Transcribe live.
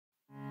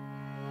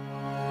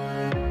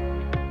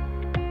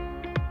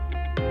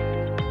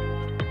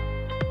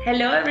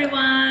Hello,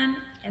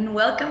 everyone, and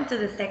welcome to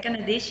the second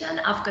edition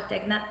of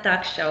Cotecna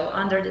Talkshow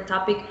under the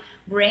topic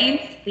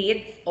Grains,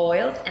 Feeds,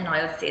 Oils, and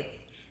Oilseeds.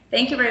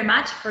 Thank you very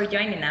much for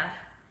joining us.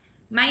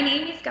 My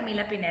name is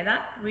Camila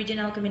Pineda,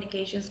 Regional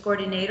Communications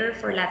Coordinator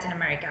for Latin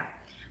America.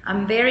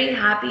 I'm very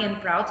happy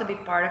and proud to be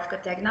part of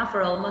Cotecna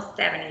for almost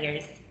 7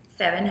 years.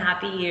 7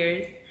 happy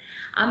years.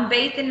 I'm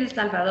based in El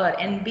Salvador,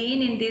 and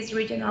being in this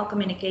regional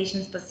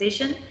communications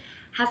position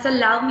has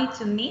allowed me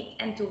to meet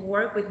and to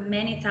work with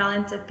many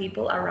talented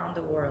people around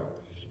the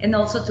world, and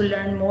also to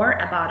learn more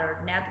about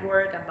our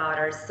network, about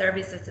our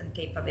services and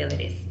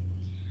capabilities.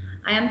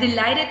 I am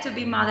delighted to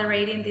be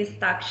moderating this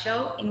talk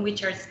show in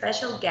which our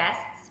special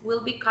guests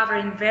will be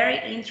covering very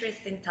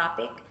interesting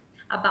topic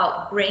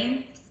about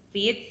grains,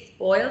 feeds,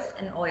 oils,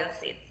 and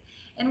oilseeds,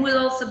 and we'll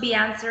also be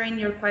answering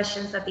your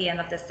questions at the end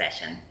of the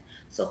session.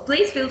 So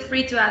please feel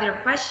free to add your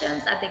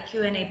questions at the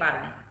Q&A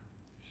button.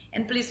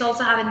 And please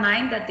also have in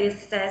mind that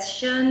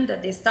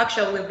this talk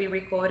show will be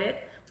recorded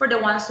for the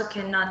ones who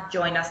cannot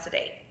join us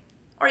today,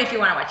 or if you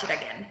want to watch it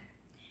again.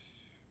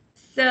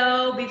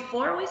 So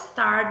before we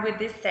start with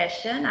this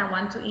session, I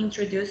want to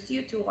introduce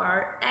you to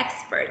our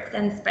experts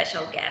and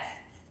special guests.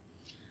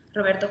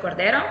 Roberto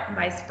Cordero,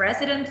 Vice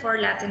President for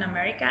Latin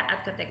America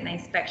at Cotecna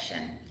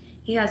Inspection.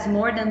 He has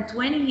more than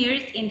 20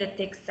 years in the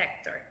TIC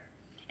sector,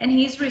 and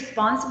he is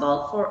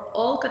responsible for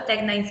all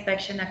Cotecna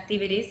inspection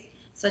activities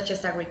such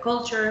as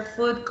agriculture,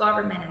 food,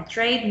 government and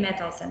trade,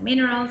 metals and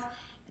minerals,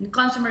 and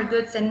consumer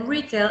goods and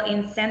retail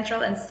in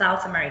Central and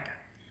South America,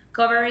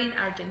 covering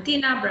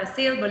Argentina,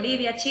 Brazil,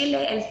 Bolivia,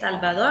 Chile, El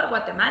Salvador,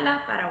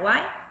 Guatemala,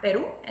 Paraguay,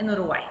 Peru, and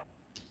Uruguay.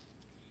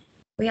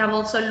 We have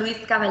also Luis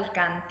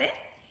Cavalcante.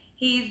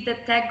 He is the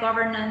Tech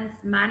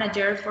Governance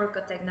Manager for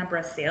Cotecna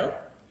Brazil,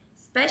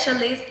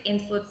 specialist in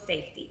food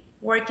safety,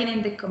 working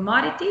in the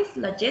commodities,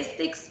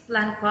 logistics,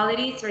 plant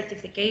quality,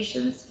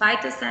 certifications,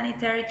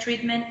 phytosanitary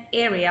treatment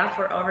area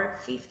for over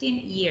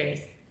 15 years.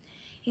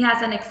 He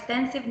has an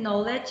extensive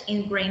knowledge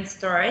in grain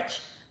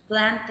storage,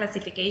 plant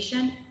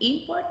classification,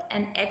 import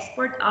and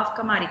export of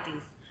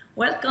commodities.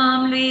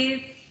 Welcome,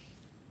 Luis.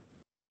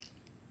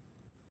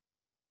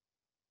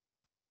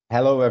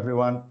 Hello,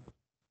 everyone.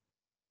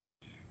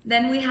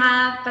 Then we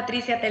have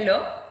Patricia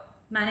Teló,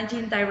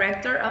 Managing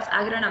Director of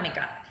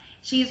Agronomica.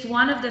 She is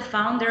one of the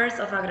founders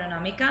of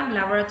Agronomica,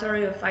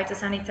 Laboratory of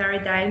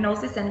Phytosanitary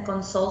Diagnosis and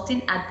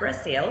Consulting at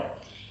Brazil.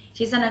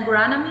 She's an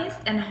agronomist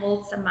and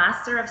holds a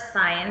Master of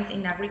Science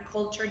in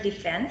Agriculture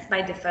Defense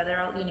by the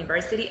Federal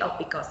University of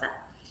Vicosa.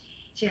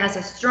 She has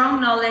a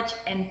strong knowledge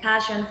and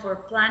passion for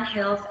plant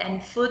health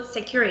and food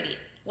security.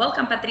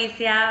 Welcome,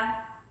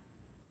 Patricia.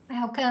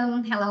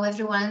 Welcome. Hello,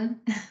 everyone.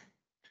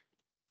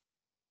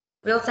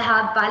 We also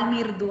have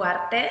Valmir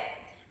Duarte,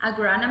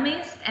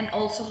 agronomist, and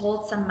also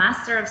holds a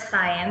Master of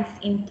Science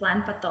in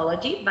Plant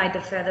Pathology by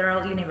the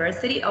Federal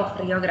University of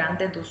Rio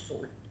Grande do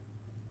Sul.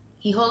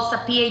 He holds a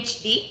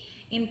PhD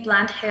in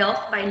Plant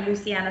Health by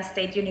Louisiana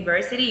State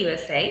University,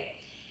 USA.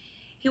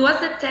 He was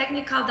the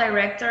Technical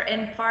Director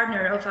and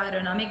Partner of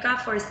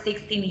Agronomica for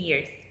 16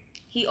 years.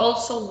 He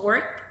also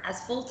worked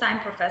as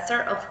full-time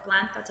Professor of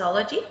Plant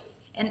Pathology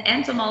and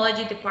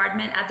Entomology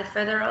Department at the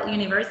Federal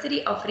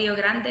University of Rio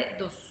Grande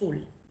do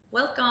Sul.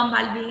 Welcome,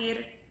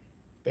 Valmir.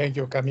 Thank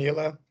you,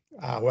 Camila.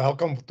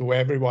 Welcome to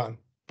everyone.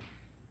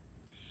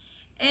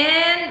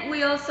 And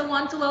we also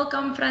want to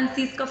welcome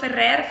Francisco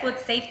Ferrer, Food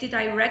Safety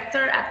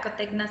Director at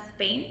Cotecna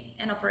Spain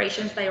and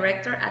Operations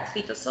Director at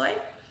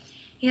Phytosoil.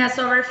 He has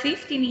over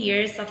 15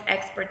 years of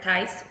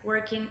expertise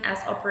working as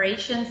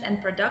Operations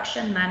and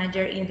Production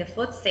Manager in the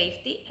food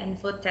safety and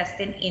food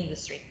testing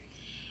industry.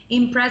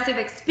 Impressive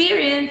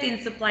experience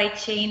in supply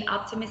chain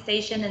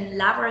optimization and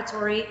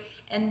laboratory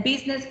and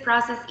business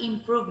process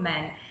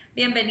improvement.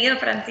 Bienvenido,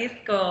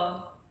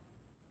 Francisco.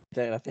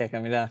 Muchas gracias,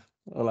 Camila.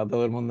 Hola a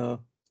todo el mundo.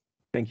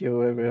 Thank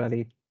you,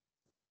 everybody.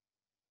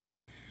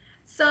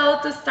 So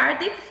to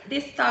start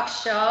this talk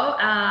show,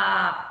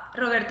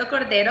 Roberto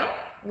Cordero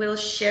will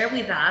share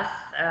with us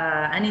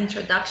an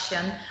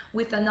introduction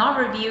with an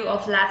overview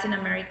of Latin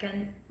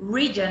American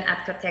region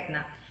at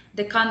Cotecna,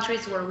 the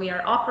countries where we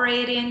are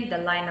operating, the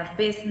line of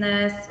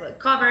business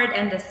covered,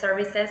 and the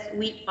services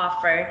we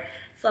offer.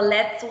 So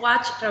let's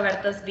watch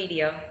Roberto's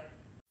video.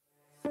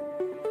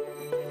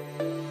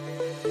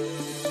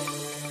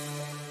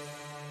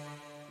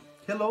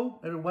 Hello,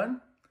 everyone.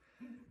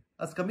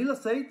 As Camila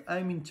said,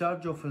 I'm in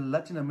charge of a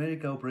Latin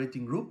America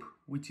operating group,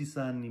 which is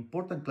an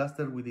important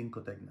cluster within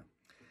Cotecna.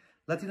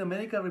 Latin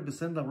America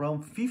represents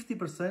around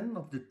 50%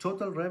 of the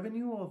total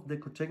revenue of the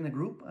Cotecna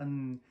group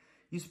and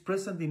is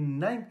present in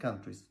 9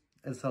 countries,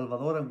 El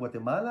Salvador and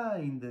Guatemala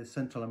in the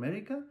Central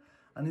America,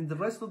 and in the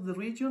rest of the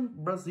region,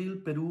 Brazil,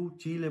 Peru,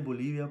 Chile,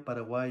 Bolivia,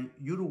 Paraguay,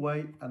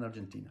 Uruguay, and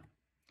Argentina.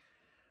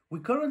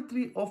 We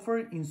currently offer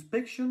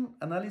inspection,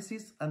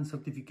 analysis, and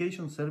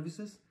certification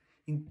services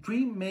in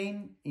 3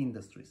 main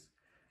industries: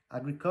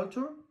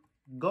 agriculture,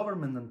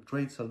 government and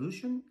trade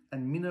solution,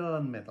 and mineral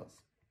and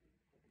metals.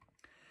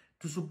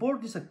 To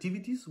support these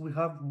activities, we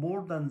have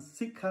more than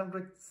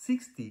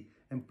 660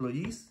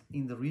 employees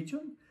in the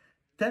region,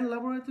 10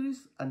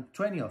 laboratories, and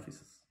 20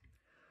 offices.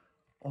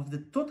 Of the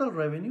total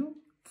revenue,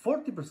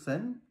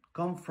 40%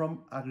 come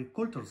from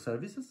agricultural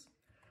services,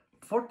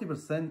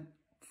 40%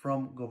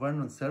 from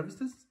government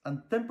services,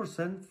 and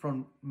 10%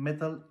 from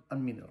metal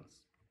and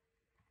minerals.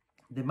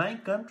 The main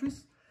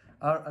countries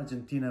are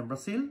Argentina and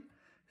Brazil,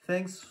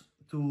 thanks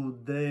to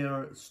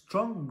their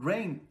strong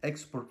grain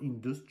export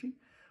industry,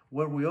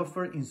 where we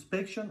offer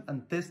inspection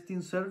and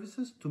testing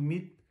services to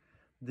meet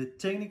the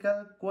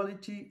technical,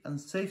 quality, and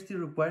safety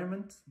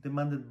requirements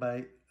demanded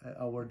by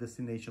our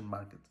destination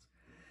markets.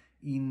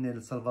 In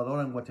El Salvador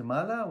and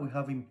Guatemala, we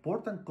have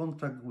important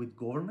contracts with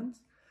governments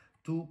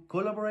to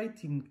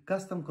collaborate in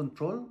custom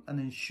control and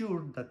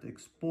ensure that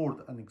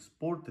export and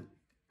exported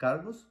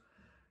cargoes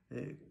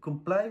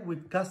comply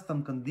with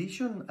custom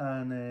condition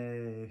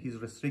and his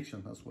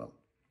restrictions as well.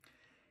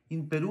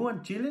 In Peru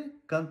and Chile,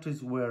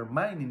 countries where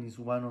mining is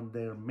one of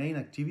their main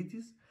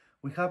activities,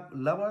 we have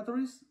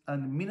laboratories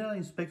and mineral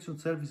inspection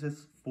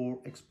services for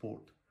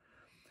export.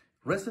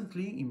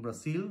 Recently, in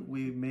Brazil,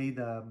 we made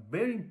a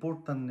very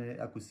important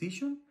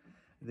acquisition.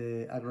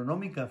 The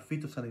Agronomic and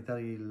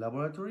Phytosanitary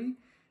Laboratory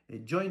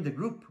joined the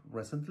group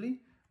recently,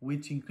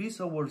 which increased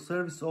our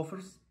service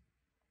offers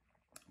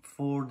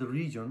for the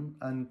region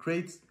and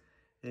creates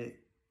a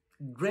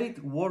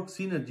great work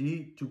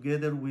synergy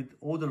together with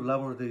other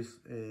laboratories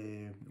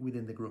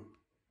within the group.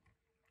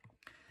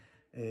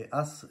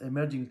 As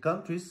emerging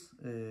countries,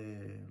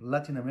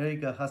 Latin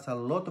America has a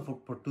lot of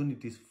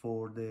opportunities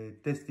for the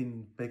testing,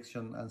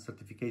 inspection, and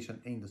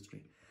certification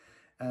industry.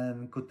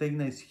 And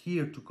Cotecna is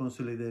here to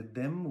consolidate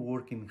them,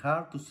 working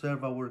hard to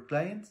serve our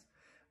clients,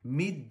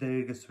 meet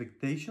their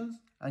expectations,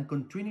 and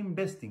continue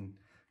investing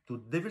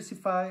to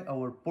diversify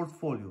our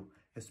portfolio,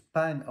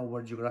 expand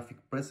our geographic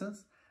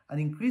presence, and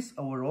increase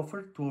our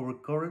offer to our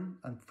current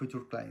and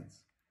future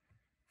clients.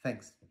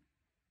 Thanks.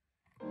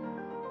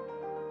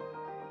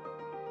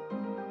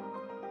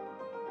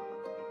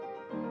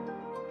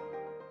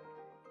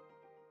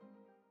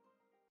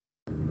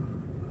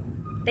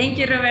 Thank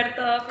you,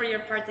 Roberto, for your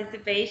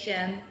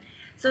participation.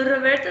 So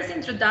Roberto's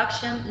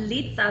introduction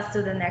leads us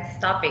to the next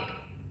topic,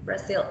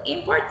 Brazil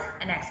imports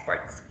and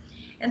exports.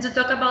 And to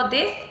talk about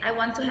this, I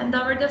want to hand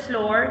over the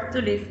floor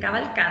to Luis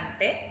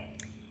Cavalcante.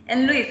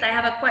 And Luis, I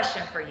have a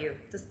question for you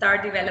to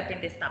start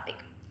developing this topic.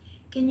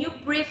 Can you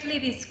briefly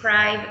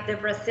describe the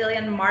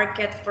Brazilian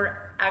market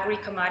for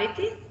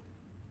agri-commodities?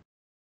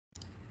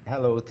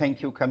 Hello,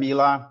 thank you,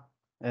 Camila,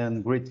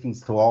 and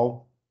greetings to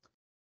all.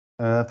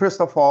 First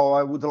of all,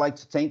 I would like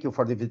to thank you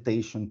for the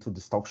invitation to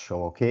this talk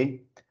show,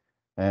 okay?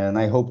 And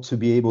I hope to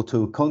be able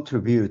to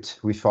contribute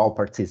with all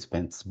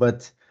participants.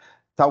 But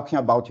talking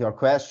about your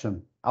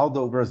question,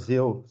 although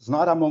Brazil is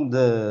not among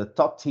the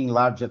top 10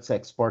 largest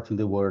exports in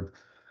the world,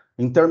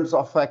 in terms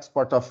of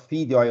export of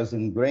feed oils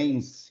and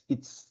grains,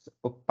 it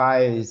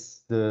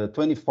occupies the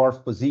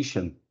 24th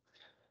position.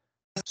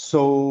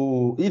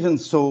 So even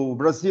so,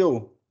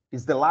 Brazil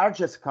is the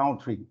largest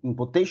country in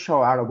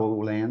potential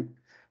arable land,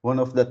 one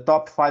of the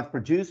top 5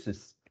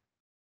 producers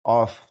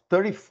of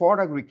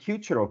 34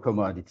 agricultural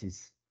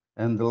commodities,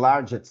 and the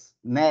largest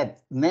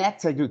net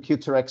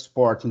agricultural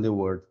export in the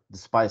world,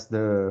 despite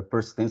the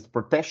persistent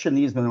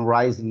protectionism and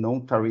rising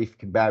non-tariff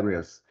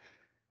barriers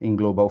in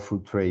global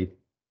food trade.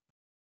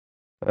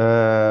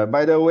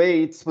 By the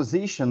way, its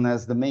position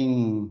as the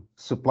main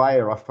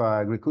supplier of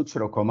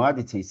agricultural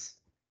commodities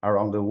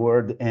around the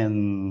world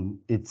and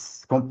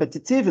its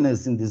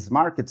competitiveness in this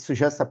market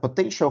suggests a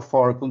potential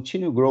for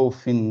continued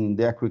growth in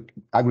the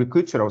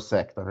agricultural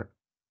sector.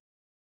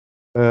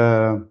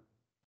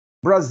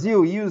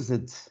 Brazil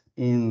used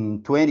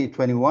in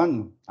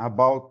 2021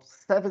 about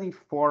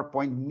 74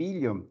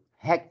 million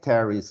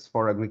hectares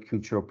for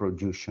agricultural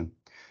production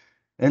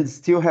and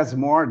still has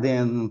more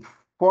than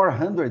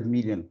 400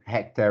 million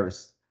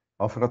hectares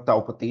of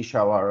total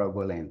potential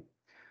arable land,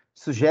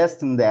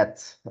 suggesting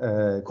that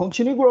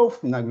continued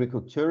growth in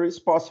agriculture is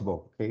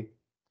possible, okay?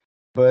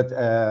 But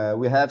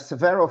we have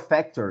several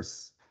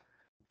factors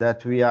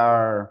that we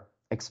are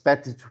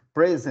expected to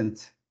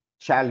present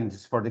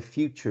challenges for the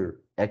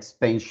future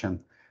expansion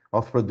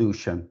of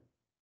production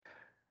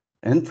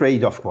and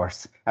trade, of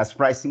course, as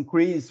price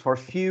increase for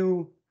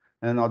fuel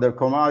and other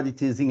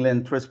commodities,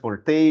 inland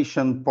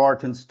transportation,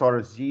 port and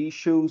storage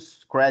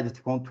issues, credit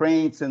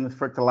constraints, and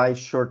fertilizer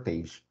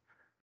shortage.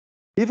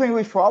 Even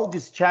with all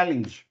this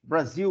challenge,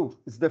 Brazil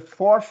is the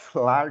 4th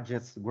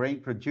largest grain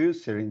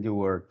producer in the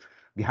world,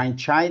 behind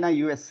China,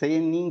 USA,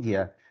 and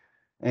India,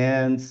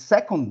 and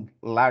 2nd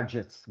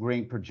largest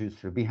grain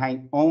producer,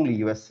 behind only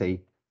USA.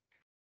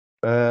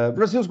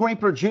 Brazil's grain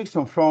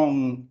production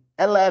from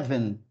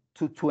 11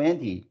 to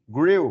 20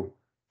 grew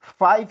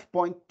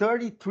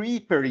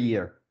 5.33 per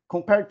year.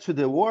 Compared to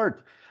the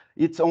world,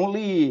 it's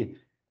only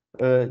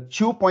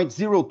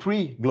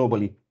 2.03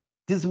 globally.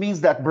 This means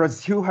that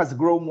Brazil has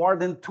grown more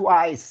than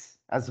twice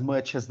as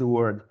much as the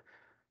world.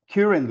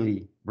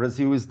 Currently,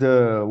 Brazil is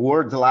the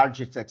world's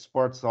largest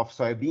exporter of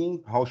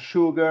soybean, raw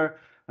sugar,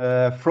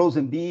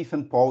 frozen beef,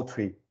 and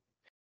poultry.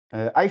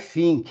 I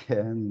think,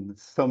 and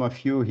some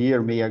of you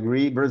here may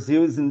agree,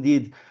 Brazil is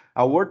indeed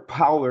a world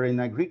power in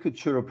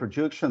agricultural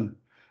production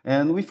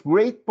and with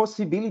great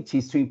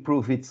possibilities to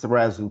improve its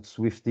results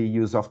with the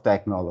use of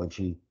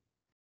technology.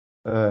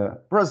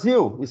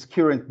 Brazil is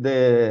currently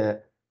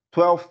the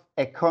 12th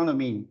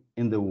economy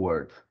in the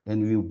world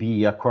and will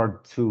be, according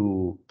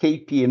to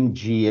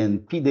KPMG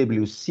and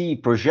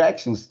PwC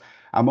projections,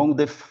 among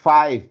the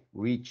 5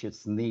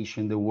 richest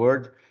nations in the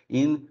world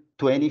in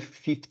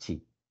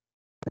 2050,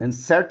 and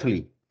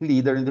certainly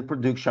leader in the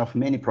production of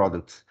many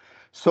products.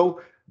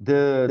 So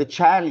the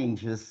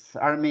challenges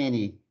are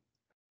many.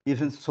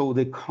 Even so,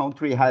 the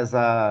country has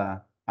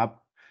a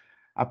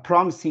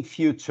promising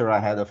future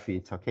ahead of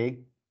it, okay?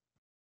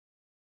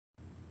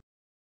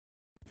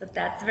 So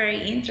that's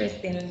very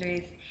interesting,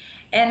 Luis.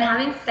 And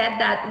having said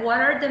that, what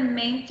are the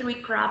main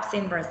 3 crops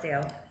in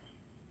Brazil?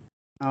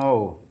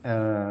 Well,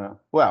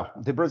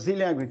 the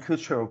Brazilian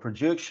agricultural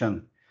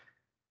production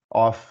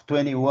of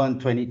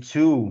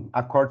 21-22,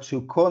 according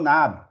to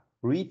CONAB,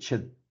 reached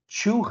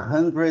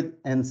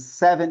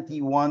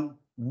 271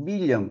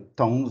 million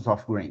tons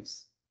of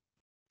grains.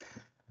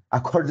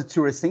 According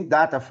to recent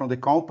data from the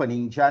company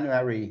in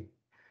January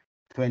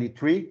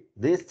 23,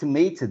 the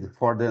estimated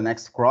for the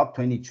next crop,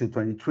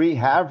 22-23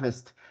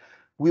 harvest,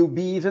 will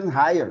be even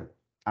higher,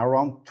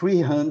 around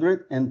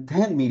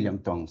 310 million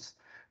tons.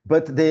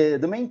 But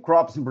the main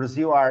crops in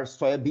Brazil are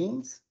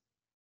soybeans,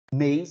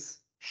 maize,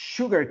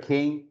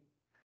 sugarcane,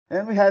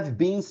 and we have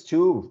beans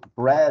too,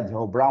 red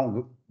or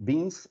brown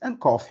beans, and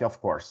coffee,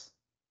 of course.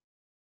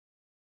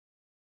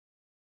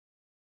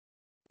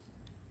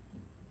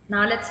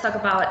 Now let's talk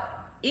about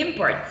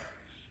imports.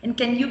 And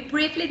can you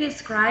briefly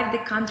describe the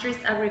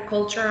country's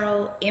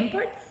agricultural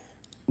imports?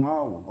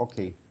 Oh,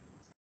 okay.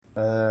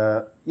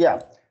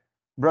 Yeah,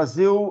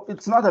 Brazil,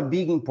 it's not a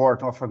big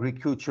import of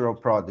agricultural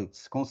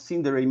products,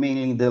 considering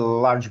mainly the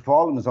large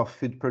volumes of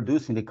food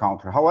produced in the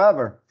country.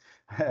 However,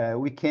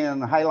 we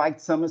can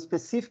highlight some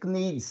specific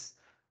needs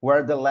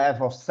where the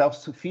level of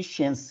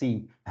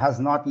self-sufficiency has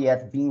not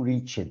yet been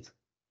reached.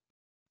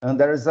 And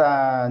there is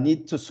a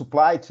need to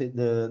supply to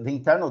the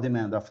internal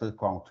demand of the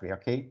country,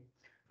 okay?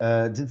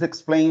 This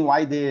explains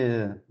why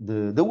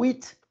the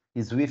wheat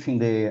is within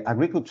the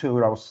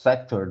agricultural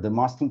sector, the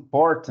most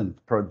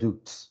important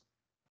product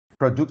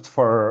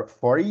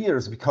for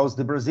years, because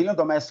the Brazilian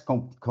domestic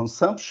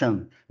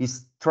consumption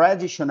is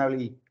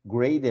traditionally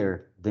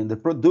greater than the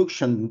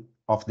production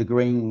of the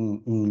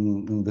grain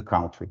in the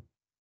country,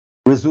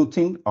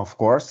 resulting, of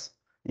course,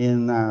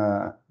 in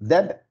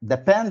that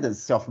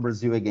dependency of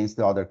Brazil against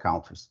the other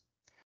countries.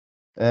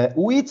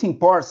 Wheat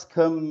imports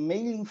come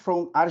mainly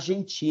from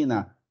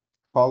Argentina,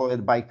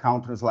 followed by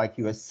countries like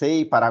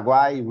USA,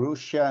 Paraguay,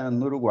 Russia, and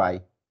Uruguay.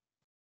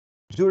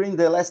 During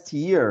the last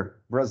year,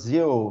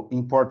 Brazil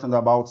imported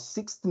about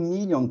 60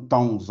 million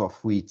tons of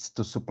wheat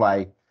to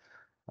supply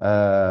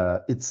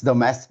its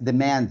domestic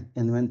demand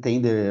and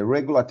maintain the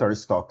regulatory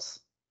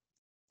stocks.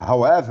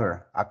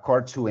 However,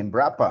 according to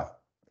Embrapa,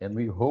 and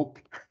we hope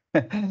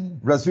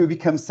Brazil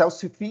becomes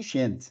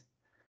self-sufficient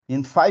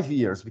in 5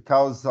 years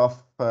because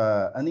of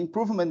an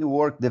improvement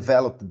work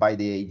developed by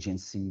the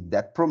agency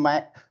that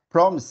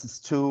promises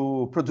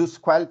to produce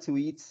quality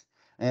wheat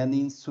and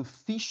in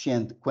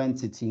sufficient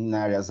quantity in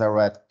areas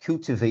already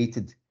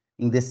cultivated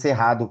in the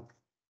Cerrado.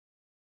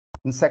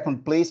 In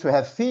second place, we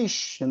have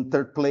fish. In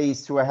third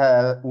place,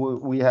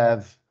 we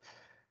have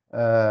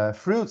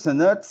fruits and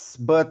nuts.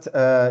 But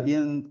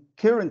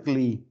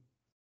currently,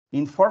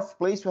 in fourth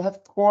place, we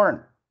have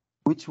corn,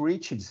 which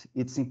reached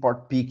its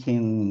import peak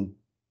in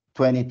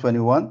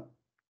 2021,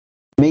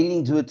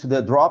 mainly due to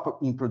the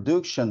drop in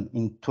production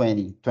in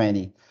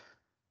 2020.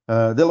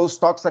 The low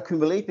stocks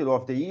accumulated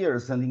over the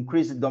years and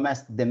increased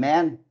domestic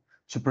demand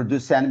to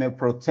produce animal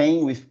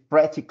protein, with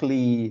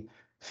practically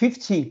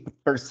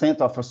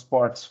 50% of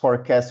exports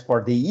forecast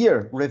for the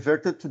year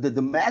reverted to the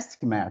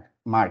domestic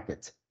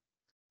market.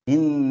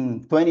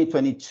 In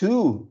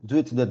 2022,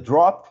 due to the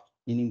drop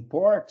in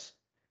imports,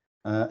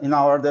 in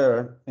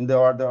the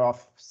order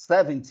of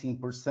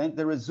 17%,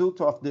 the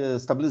result of the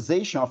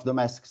stabilization of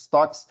domestic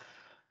stocks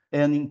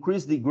and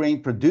increased the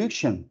grain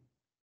production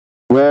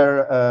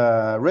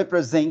were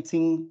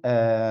representing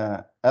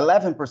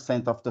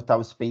 11% of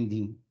total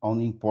spending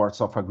on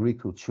imports of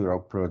agricultural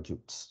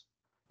products.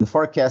 The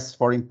forecast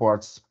for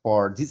imports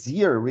for this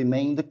year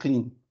remain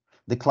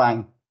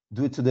decline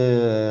due to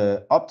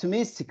the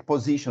optimistic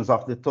positions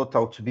of the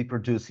total to be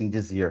produced in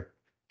this year.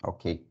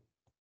 Okay.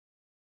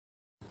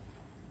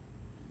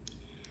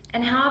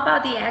 And how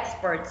about the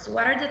exports?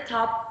 What are the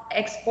top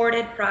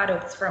exported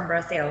products from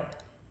Brazil?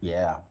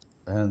 Yeah,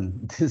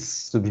 and this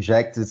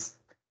subject is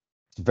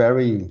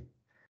very,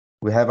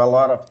 we have a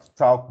lot of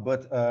talk,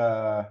 but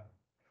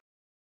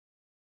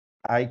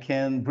I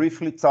can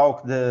briefly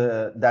talk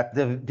that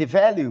the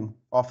value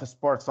of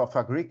exports of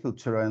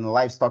agriculture and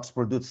livestock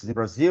products in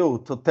Brazil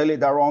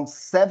totaled around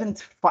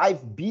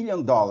 $75 billion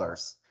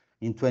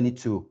in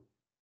 22,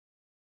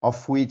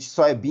 of which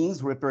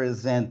soybeans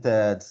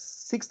represented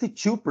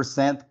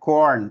 62%,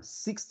 corn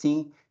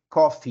 16%,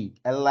 coffee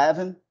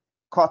 11%,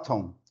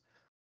 cotton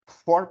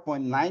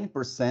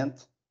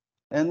 4.9%,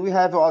 and we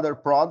have other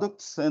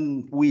products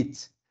and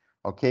wheat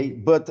Okay,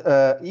 but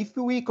if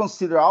we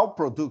consider all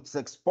products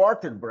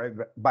exported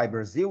by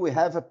Brazil, we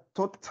have a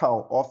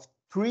total of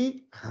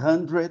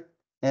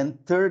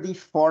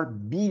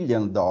 $334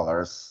 billion,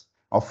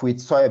 of which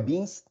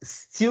soybeans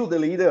still the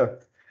leader,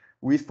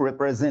 with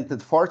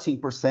represented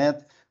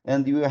 14%,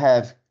 and you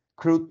have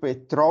crude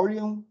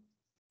petroleum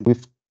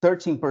with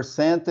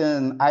 13%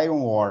 and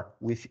iron ore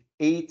with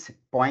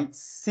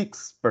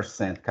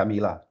 8.6%,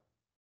 Camila.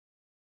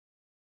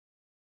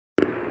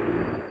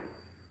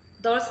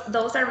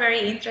 Those are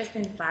very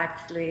interesting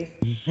facts, Luis.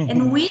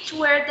 And which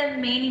were the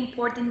main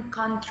important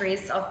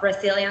countries of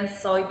Brazilian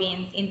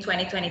soybeans in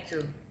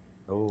 2022?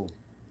 Oh,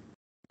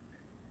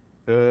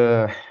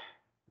 the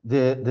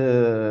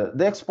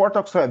export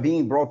of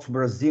soybean brought to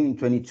Brazil in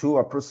 22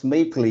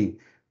 approximately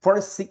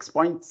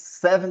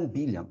 46.7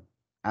 billion,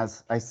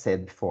 as I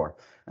said before,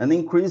 an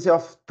increase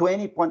of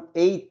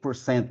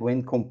 20.8%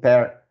 when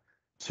compared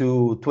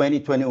to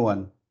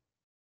 2021.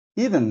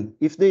 Even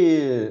if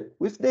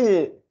with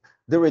the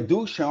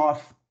reduction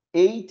of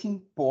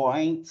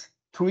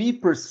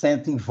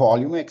 18.3% in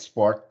volume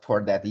export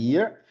for that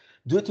year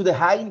due to the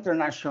high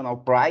international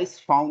price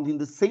found in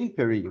the same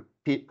period,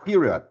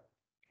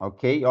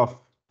 okay, of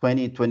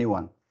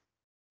 2021.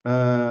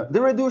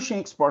 The reduction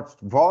in export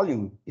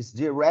volume is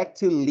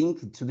directly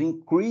linked to the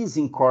increase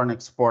in corn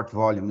export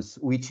volumes,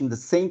 which in the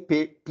same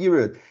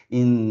period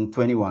in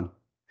 21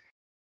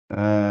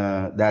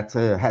 that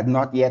had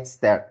not yet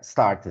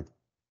started.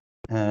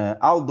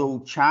 Although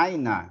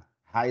China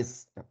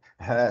has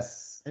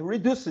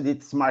reduced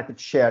its market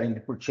share in the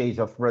purchase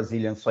of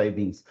Brazilian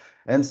soybeans,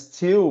 and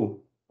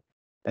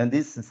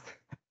this is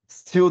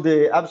still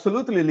the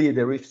absolutely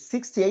leader with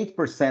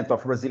 68%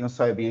 of Brazilian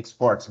soybean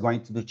exports going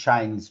to the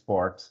Chinese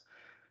ports.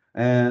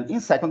 And in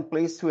second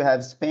place, we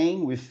have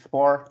Spain with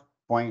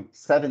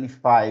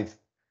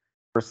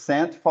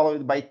 4.75%,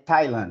 followed by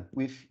Thailand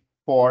with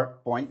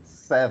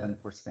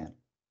 4.7%.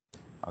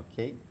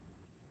 Okay.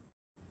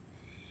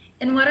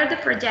 And what are the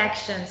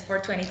projections for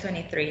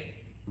 2023?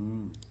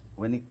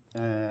 When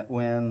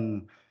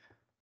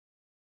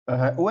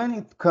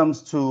it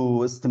comes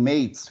to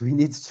estimates, we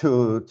need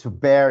to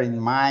bear in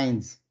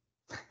mind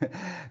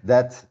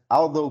that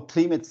although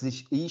climate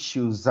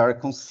issues are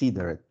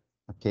considered,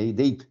 okay,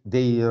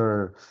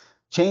 their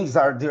changes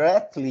are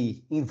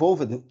directly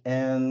involved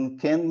and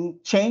can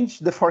change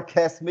the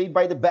forecast made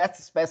by the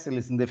best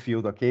specialists in the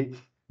field, okay?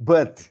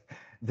 But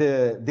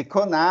the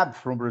CONAB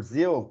from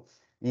Brazil,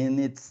 in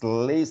its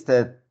latest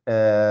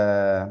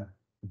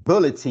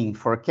bulletin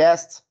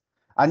forecast,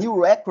 a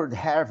new record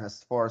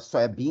harvest for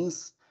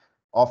soybeans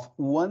of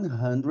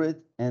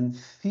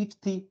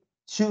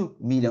 152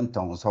 million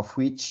tons, of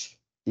which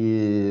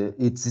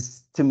it's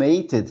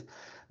estimated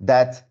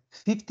that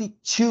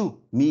 52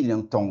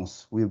 million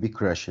tons will be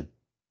crushed.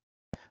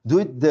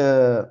 Due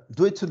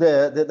to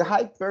the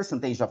high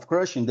percentage of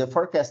crushing, the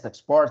forecast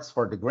exports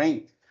for the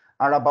grain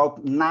are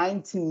about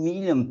 90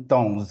 million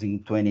tons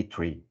in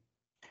 23.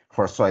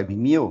 For soybean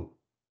meal,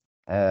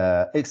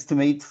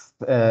 estimates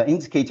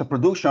indicate a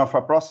production of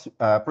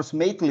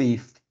approximately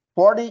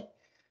 40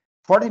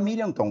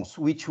 million tons,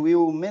 which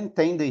will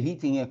maintain the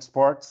heating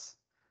exports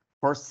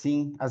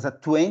foreseen as a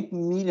 20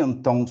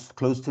 million tons,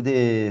 close to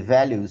the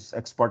values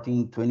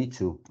exporting in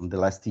 22 in the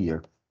last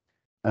year.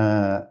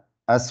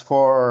 As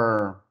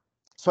for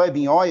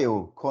soybean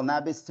oil,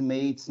 CONAB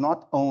estimates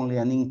not only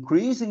an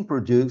increase in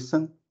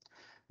production,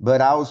 but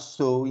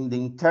also in the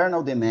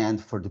internal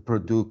demand for the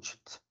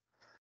product.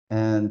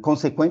 And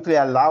consequently,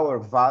 a lower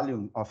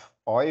volume of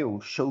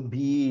oil should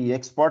be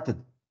exported,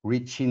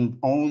 reaching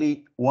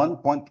only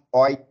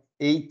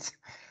 1.8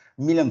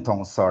 million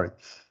tons, sorry.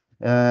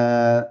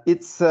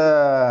 It's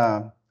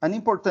an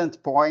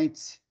important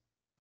point.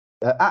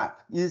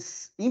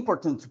 It's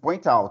important to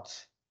point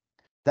out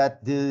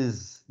that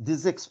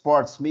these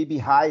exports may be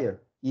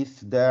higher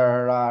if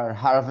there are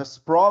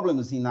harvest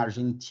problems in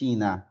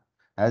Argentina,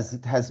 as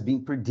it has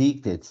been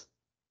predicted.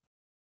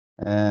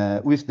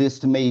 With the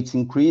estimates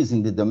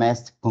increasing the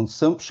domestic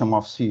consumption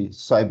of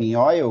soybean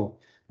oil,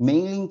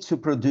 mainly to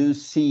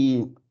produce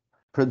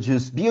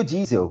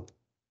biodiesel.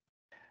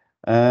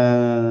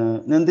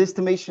 And the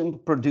estimation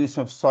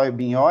production of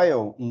soybean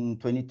oil in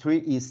 23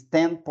 is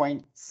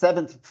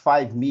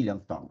 10.75 million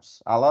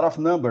tons. A lot of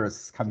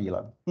numbers,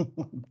 Camila.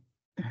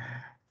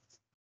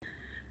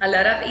 A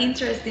lot of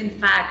interesting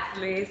facts,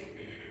 Luis.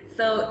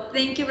 So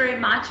thank you very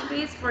much,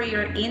 Luis, for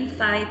your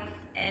insights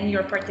and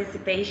your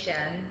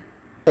participation.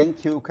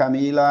 Thank you,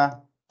 Camila.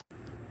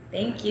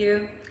 Thank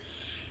you.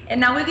 And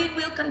now we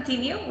will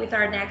continue with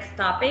our next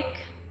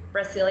topic,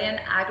 Brazilian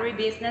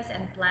agribusiness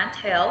and plant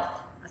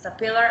health as a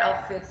pillar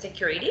of food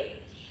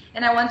security.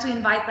 And I want to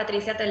invite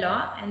Patricia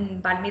Teló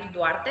and Valmir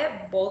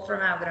Duarte, both from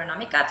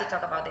Agronomica, to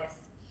talk about this.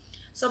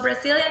 So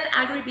Brazilian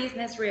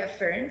agribusiness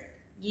reaffirms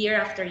year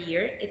after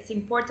year its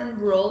important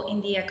role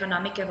in the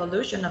economic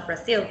evolution of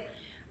Brazil,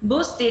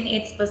 boosting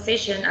its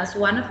position as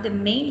one of the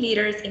main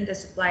leaders in the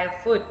supply of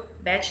food,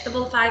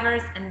 vegetable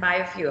fibers, and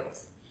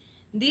biofuels.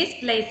 This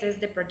places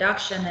the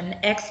production and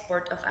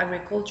export of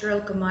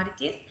agricultural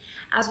commodities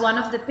as one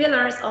of the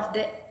pillars of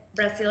the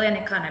Brazilian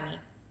economy.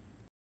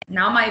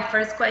 Now my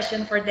first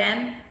question for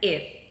them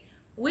is,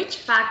 which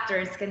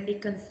factors can be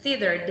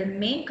considered the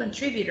main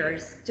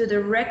contributors to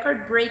the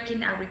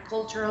record-breaking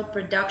agricultural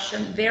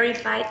production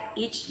verified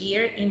each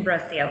year in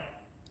Brazil?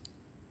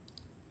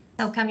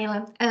 So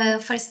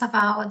Camila, first of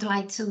all, I'd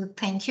like to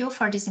thank you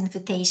for this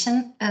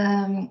invitation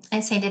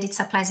and say that it's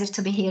a pleasure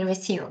to be here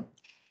with you.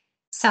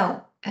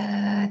 So,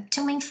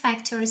 two main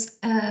factors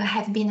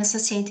have been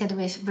associated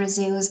with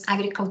Brazil's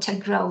agriculture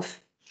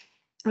growth,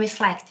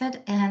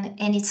 reflected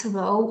and its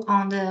role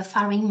on the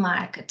farming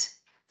market.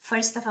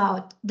 First of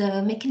all,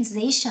 the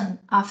mechanization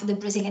of the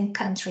Brazilian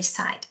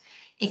countryside,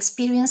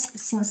 experienced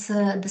since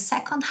the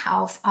second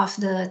half of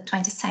the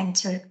 20th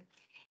century,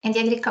 and the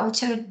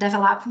agriculture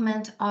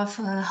development of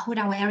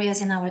rural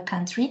areas in our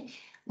country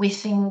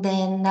within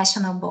the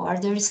national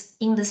borders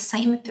in the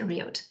same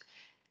period.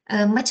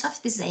 Much of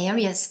these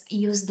areas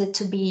used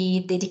to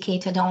be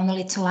dedicated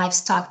only to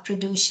livestock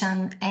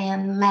production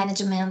and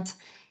management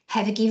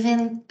have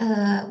given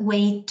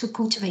way to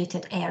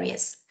cultivated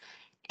areas.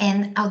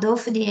 And although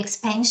the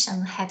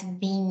expansion had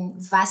been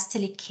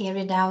vastly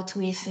carried out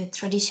with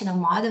traditional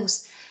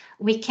models,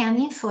 we can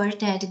infer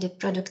that the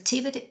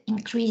productivity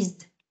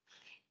increased.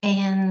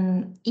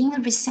 And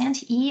in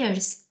recent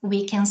years,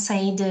 we can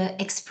say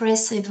the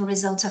expressive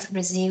results of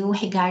Brazil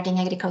regarding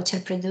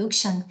agriculture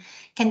production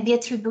can be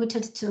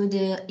attributed to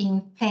the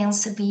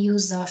intensive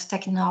use of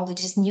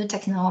technologies, new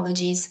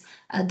technologies,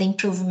 the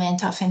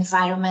improvement of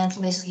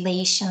environmental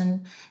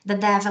legislation, the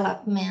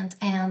development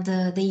and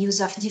the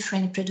use of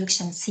different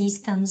production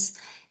systems,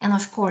 and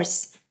of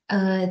course,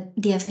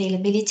 the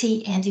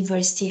availability and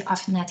diversity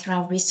of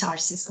natural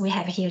resources we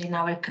have here in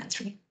our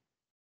country.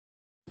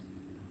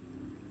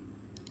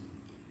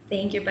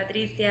 Thank you,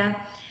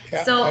 Patricia.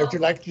 Yeah, So, I would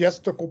like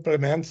just to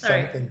complement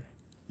sorry. something.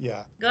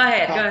 Yeah. Go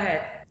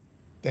ahead.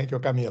 Thank you,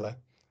 Camila.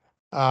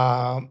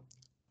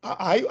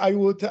 I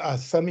would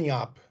summing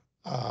up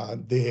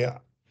the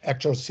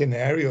actual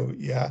scenario,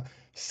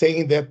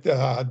 saying that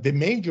the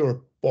major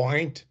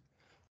point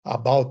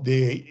about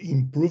the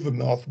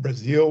improvement of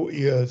Brazil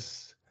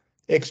is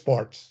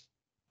exports.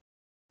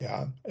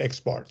 Yeah,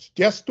 exports.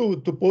 Just to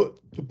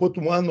put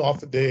one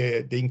of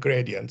the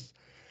ingredients.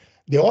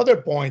 The other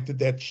point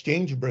that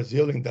changed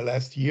Brazil in the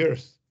last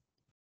years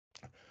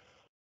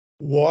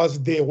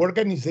was the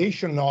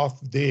organization of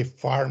the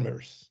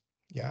farmers.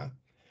 Yeah,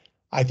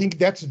 I think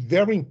that's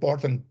very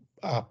important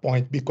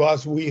point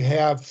because we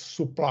have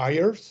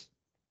suppliers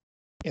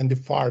and the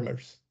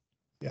farmers.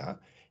 Yeah,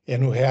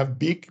 and we have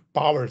big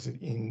powers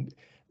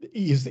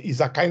is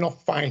a kind of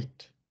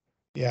fight.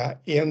 Yeah,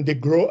 and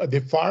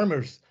the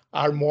farmers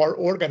are more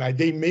organized.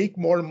 They make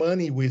more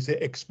money with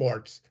the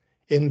exports,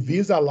 and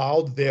this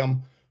allowed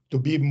them to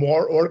be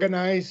more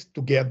organized,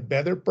 to get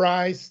better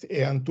price,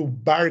 and to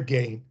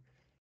bargain.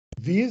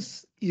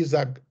 This is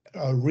a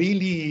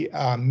really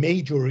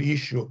major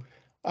issue,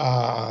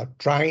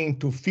 trying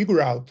to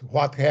figure out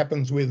what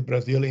happens with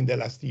Brazil in the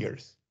last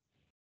years.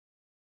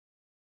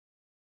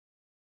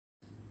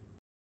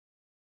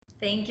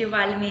 Thank you,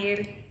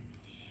 Valmir.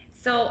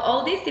 So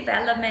all this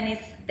development is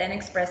then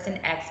expressed in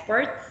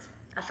exports,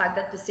 a fact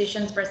that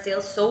positions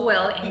Brazil so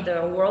well in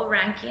the world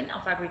ranking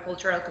of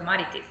agricultural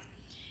commodities.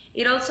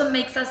 It also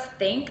makes us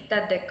think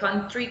that the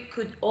country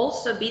could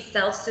also be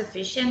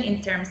self-sufficient in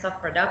terms of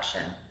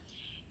production.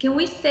 Can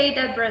we say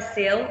that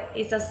Brazil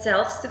is a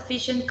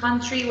self-sufficient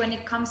country when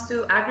it comes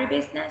to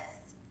agribusiness?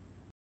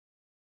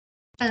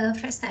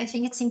 First, I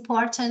think it's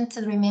important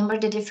to remember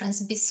the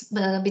difference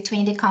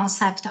between the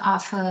concept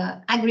of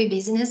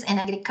agribusiness and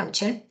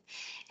agriculture,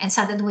 and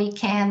so that we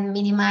can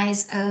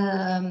minimize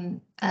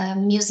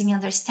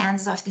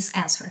misunderstandings of this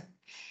answer.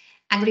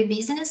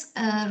 Agribusiness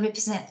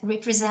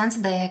represents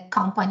the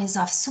companies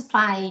of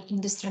supply,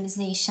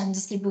 industrialization,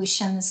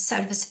 distribution,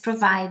 service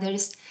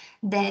providers,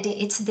 that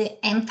it's the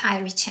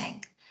entire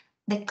chain.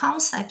 The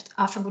concept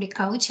of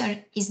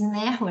agriculture is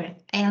narrower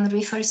and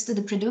refers to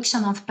the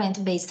production of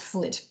plant-based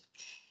food.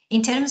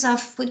 In terms of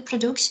food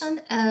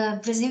production,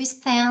 Brazil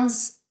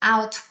stands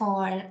out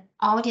for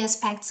all the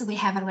aspects we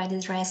have already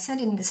addressed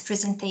in this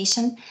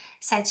presentation,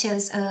 such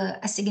as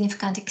a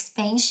significant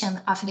expansion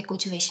of the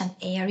cultivation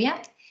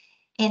area.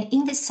 And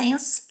in this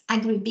sense,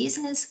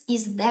 agribusiness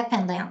is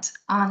dependent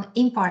on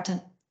import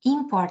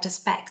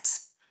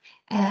aspects.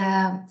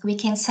 We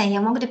can say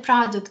among the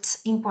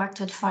products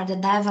imported for the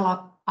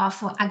development of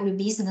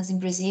agribusiness in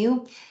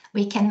Brazil,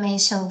 we can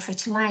mention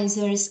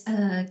fertilizers,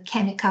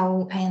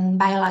 chemical and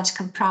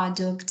biological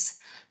products,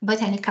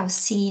 botanical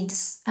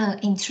seeds,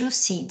 and true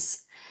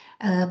seeds.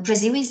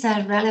 Brazil is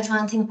a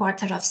relevant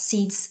importer of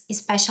seeds,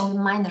 especially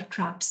minor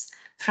crops,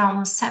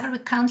 from several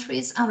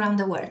countries around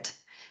the world.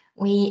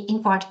 We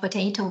import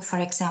potato, for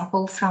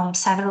example, from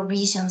several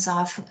regions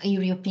of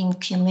European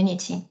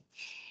community.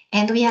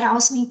 And we are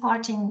also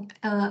importing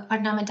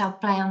ornamental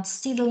plant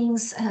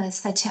seedlings,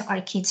 such as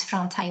orchids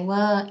from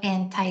Taiwan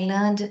and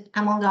Thailand,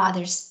 among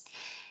others.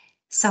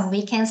 So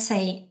we can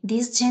say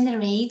this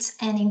generates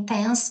an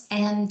intense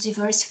and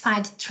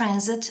diversified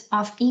transit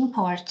of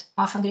import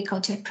of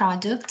agricultural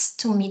products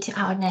to meet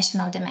our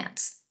national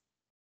demands.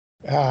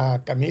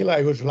 Camila,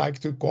 I would like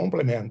to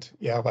compliment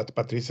what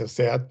Patricia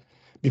said,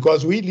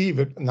 because we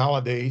live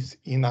nowadays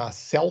in a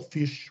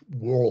selfish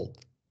world.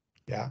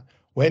 Yeah,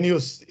 when you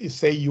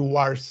say you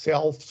are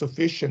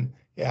self-sufficient,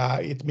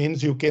 it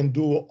means you can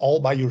do all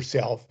by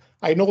yourself.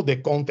 I know the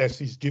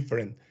context is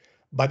different,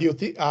 but you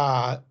think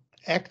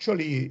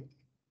actually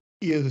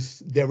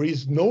there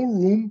is no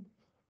room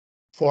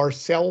for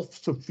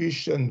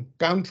self-sufficient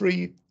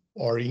country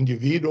or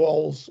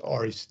individuals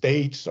or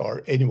states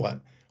or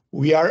anyone.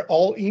 We are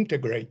all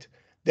integrate.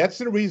 That's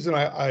the reason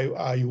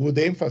I would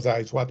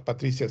emphasize what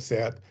Patricia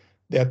said,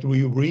 that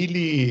we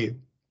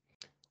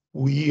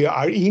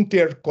are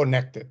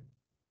interconnected.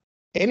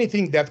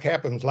 Anything that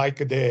happens, like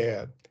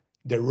the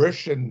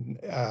Russian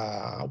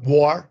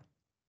war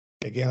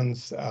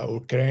against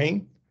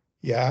Ukraine,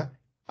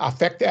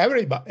 affect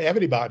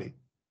everybody.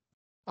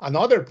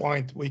 Another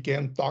point we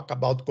can talk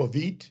about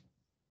COVID.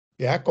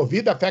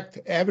 COVID affect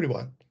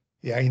everyone.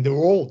 In the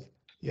world.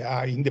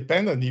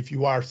 Independent if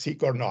you are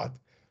sick or not.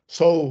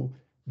 So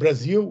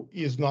Brazil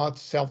is not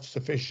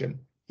self-sufficient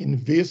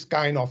in this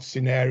kind of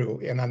scenario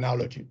and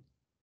analogy.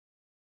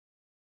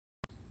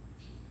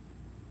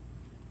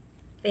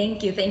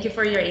 Thank you. Thank you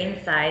for your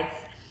insights.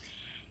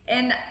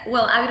 And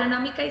well,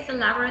 Agronomica is a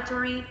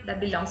laboratory that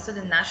belongs to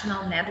the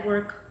National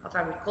Network of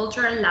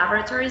Agricultural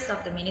Laboratories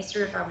of the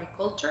Ministry of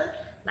Agriculture,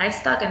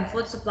 Livestock and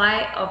Food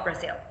Supply of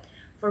Brazil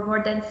for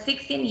more than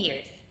 16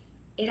 years.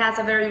 It has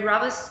a very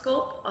robust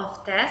scope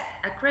of tests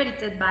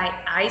accredited by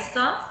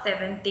ISO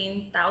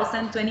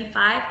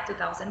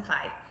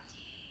 17025-2005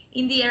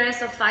 in the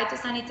areas of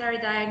phytosanitary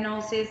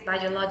diagnosis,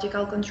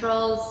 biological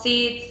control,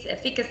 seeds,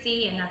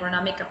 efficacy, and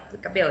agronomic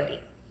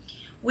applicability.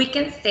 We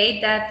can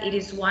state that it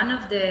is one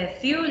of the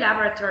few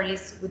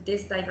laboratories with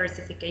this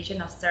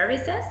diversification of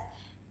services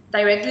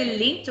directly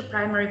linked to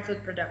primary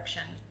food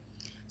production.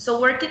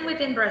 So working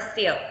within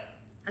Brazil,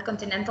 a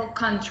continental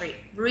country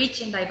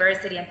rich in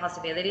diversity and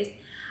possibilities,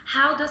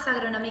 how does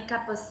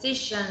Agronomica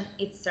position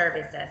its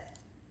services?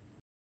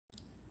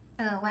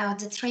 Well,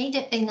 the trade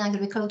in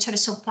agriculture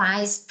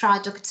supplies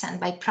products and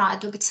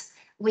byproducts,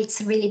 which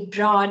really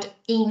broad,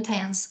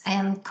 intense,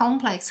 and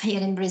complex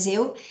here in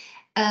Brazil,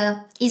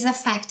 is a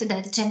fact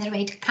that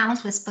generates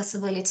countless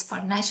possibilities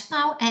for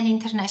national and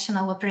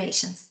international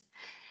operations.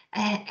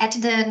 At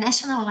the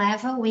national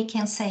level, we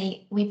can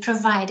say we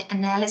provide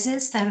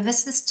analysis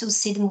services to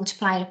seed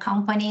multiplier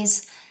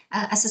companies,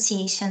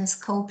 associations,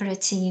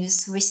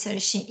 cooperatives,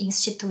 research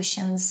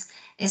institutions,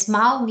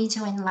 small,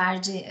 medium, and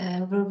large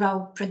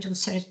rural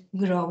producer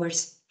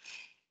growers.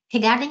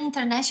 Regarding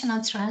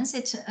international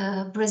transit,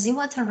 Brazil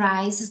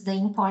authorizes the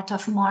import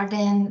of more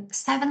than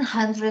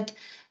 700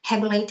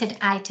 regulated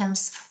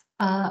items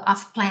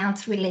of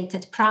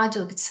plant-related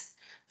products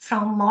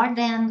from more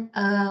than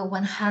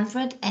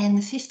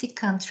 150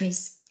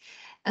 countries.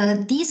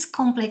 This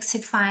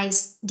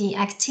complexifies the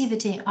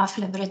activity of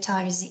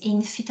laboratories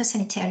in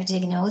phytosanitary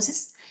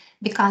diagnosis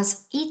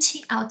because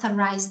each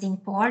authorized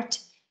import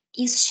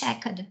is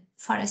checked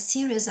for a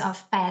series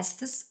of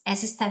pests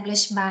as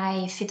established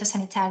by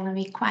phytosanitary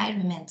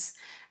requirements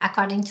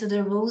according to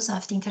the rules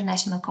of the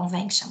International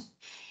Convention.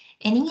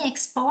 And in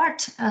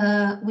export,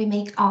 we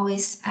make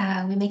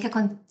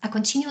a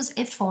continuous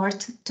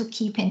effort to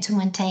keep and to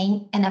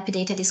maintain an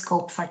updated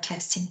scope for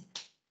testing.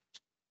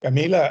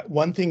 Camila,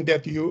 one thing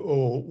that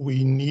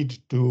we need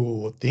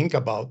to think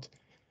about,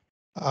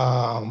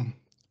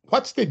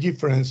 what's the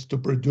difference to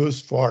produce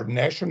for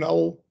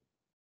national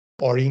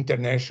or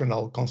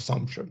international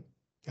consumption?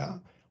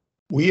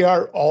 We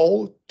are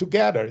all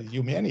together,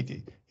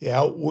 humanity.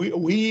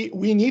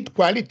 We need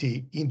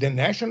quality in the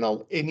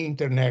national and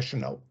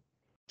international.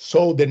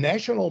 So the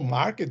national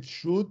market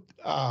should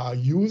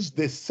use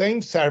the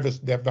same service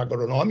that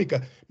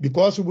Agronomica,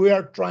 because we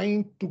are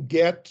trying to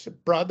get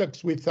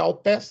products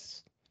without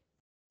pests.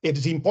 It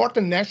is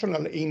important national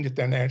and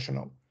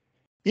international.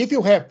 If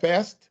you have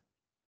pests,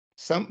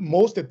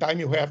 most of the time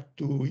you have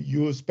to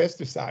use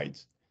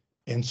pesticides,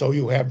 and so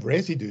you have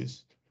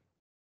residues.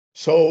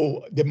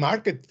 So the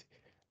market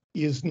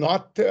is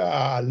not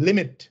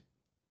limited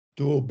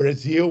to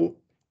Brazil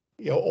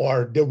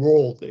or the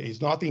world.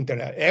 It's not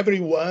internet.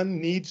 Everyone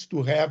needs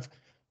to have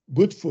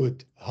good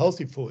food,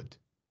 healthy food.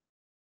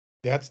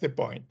 That's the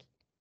point.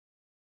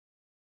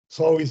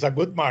 So it's a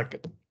good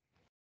market.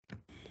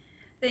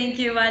 Thank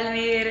you,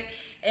 Valmir.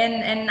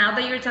 And now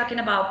that you're talking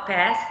about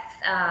pests,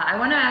 I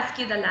want to ask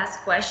you the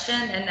last question,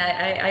 and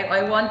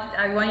I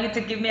want you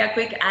to give me a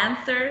quick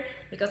answer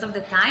because of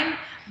the time.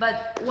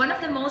 But one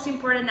of the most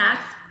important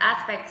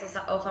aspects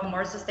of a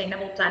more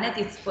sustainable planet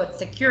is food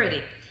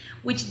security,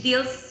 which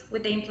deals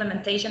with the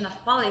implementation of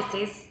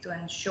policies to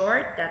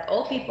ensure that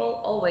all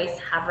people always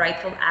have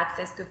rightful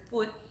access to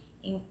food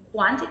in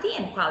quantity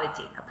and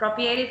quality,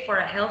 appropriated for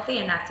a healthy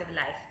and active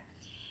life.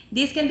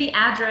 These can be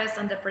addressed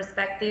on the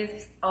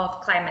perspectives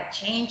of climate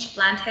change,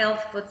 plant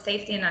health, food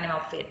safety, and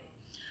animal feed.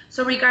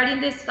 So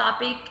regarding this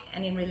topic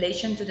and in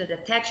relation to the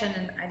detection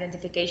and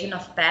identification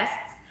of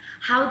pests,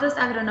 how does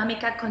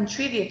Agronomica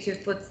contribute to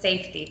food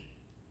safety?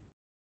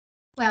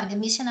 Well, the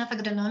mission of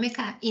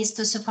Agronomica is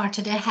to support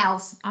the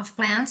health of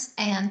plants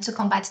and to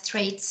combat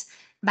traits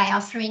by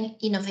offering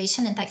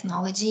innovation and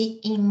technology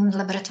in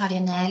laboratory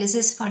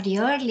analysis for the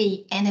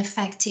early and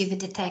effective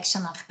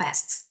detection of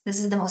pests. This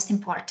is the most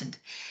important.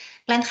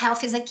 Plant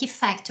health is a key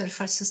factor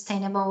for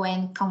sustainable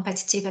and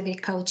competitive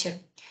agriculture.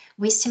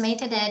 We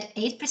estimated that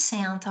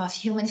 8% of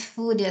human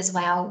food as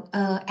well,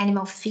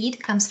 animal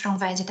feed, comes from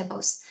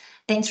vegetables.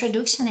 The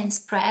introduction and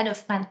spread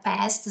of plant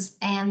pests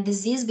and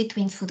disease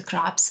between food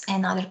crops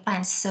and other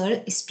plant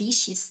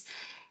species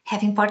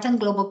have important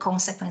global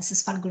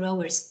consequences for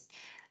growers.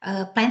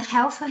 Plant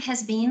health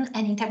has been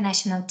an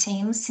international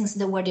theme since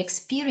the world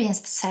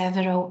experienced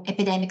several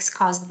epidemics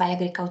caused by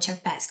agriculture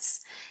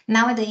pests.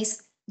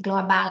 Nowadays,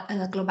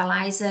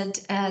 globalized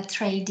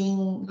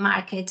trading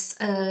markets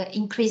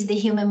increase the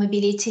human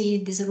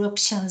mobility,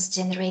 disruptions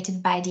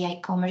generated by the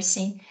e-commerce,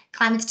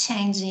 climate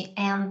change,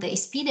 and the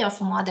speed of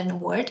modern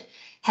world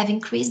have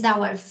increased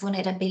our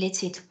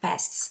vulnerability to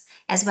pests,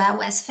 as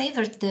well as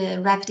favored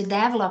the rapid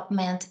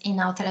development in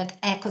altered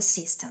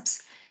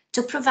ecosystems.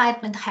 To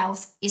provide plant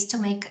health is to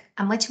make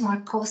a much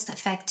more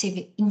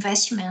cost-effective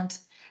investment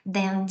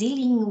than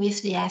dealing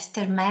with the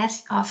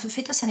aftermath of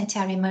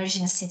phytosanitary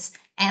emergencies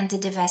and the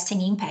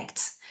devastating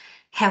impacts.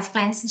 Health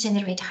plans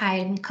generate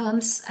higher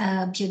incomes,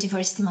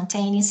 biodiversity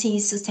maintenance,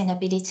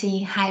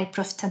 sustainability, higher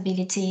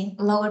profitability,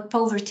 lower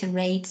poverty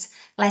rates,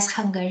 less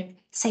hunger,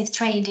 safe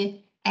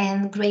trade,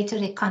 and greater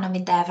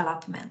economic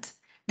development.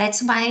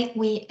 That's why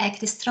we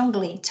act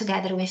strongly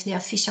together with the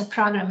official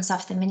programs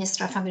of the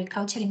Ministry of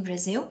Agriculture in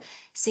Brazil,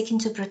 seeking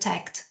to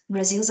protect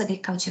Brazil's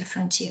agricultural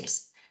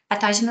frontiers.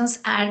 Pathogens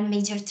are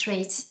major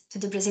threats to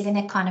the Brazilian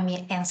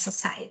economy and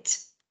society.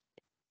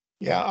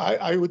 Yeah,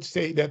 I would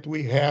say that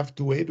we have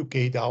to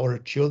educate our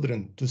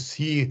children to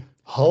see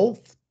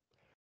health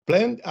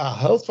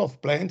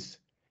of plants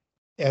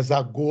as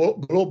a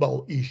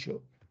global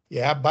issue.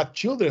 Yeah, but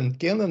children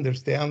can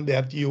understand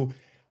that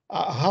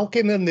how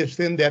can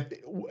understand that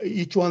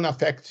each one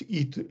affects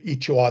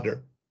each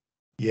other.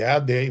 Yeah,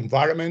 the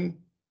environment,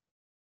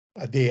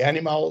 the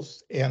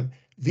animals, and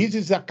this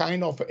is a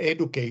kind of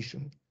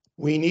education.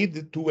 We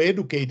need to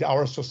educate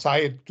our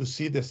society to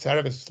see the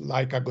service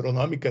like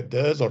Agronomica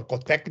does or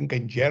Cotecna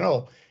in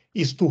general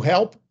is to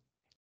help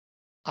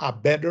a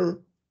better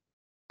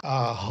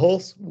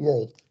health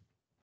world.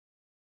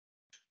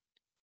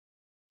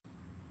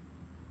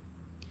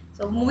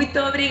 So, muito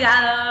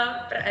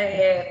obrigado,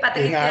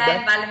 Patricia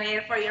and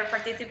Valmir, for your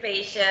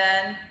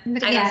participation.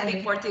 Obrigada. I don't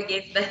speak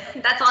Portuguese, but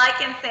that's all I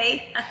can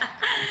say.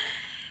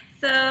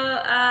 So,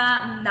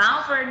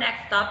 now for our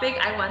next topic,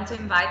 I want to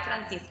invite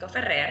Francisco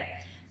Ferrer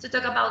to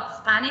talk about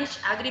Spanish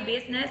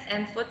agribusiness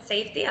and food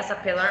safety as a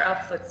pillar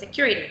of food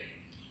security.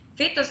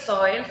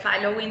 Phytosoil,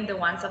 following the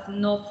ones of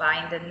Nova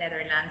in the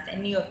Netherlands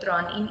and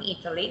Neutron in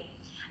Italy,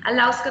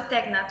 allows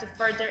Cotecna to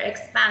further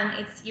expand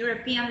its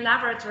European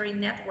laboratory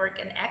network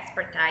and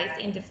expertise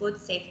in the food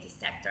safety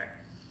sector.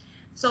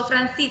 So,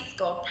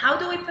 Francisco, how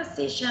do we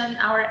position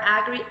our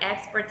agri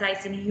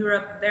expertise in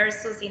Europe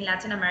versus in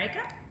Latin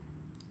America?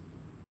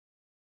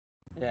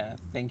 Yeah,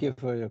 thank you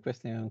for your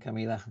question,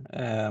 Camila.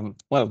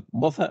 Well,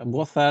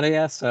 both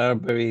areas are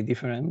very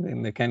different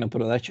in the kind of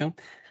production,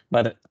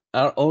 but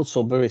are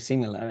also very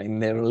similar in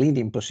their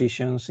leading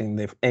positions in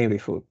the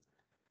agri-food.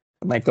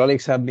 My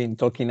colleagues have been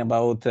talking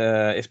about,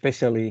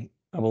 especially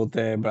about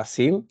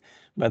Brazil,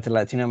 but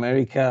Latin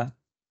America,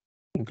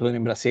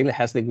 including Brazil,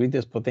 has the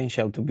greatest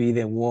potential to be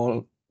the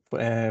world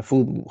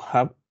food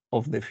hub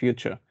of the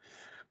future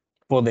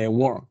for the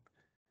world.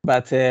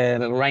 But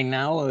right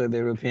now, the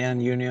European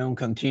Union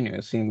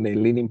continues in the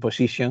leading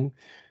position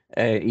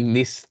in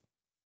this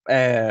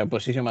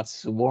position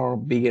as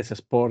world biggest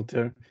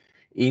exporter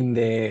in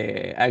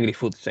the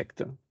agri-food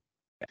sector.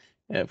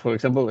 For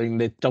example, in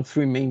the top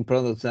 3 main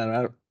products that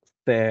are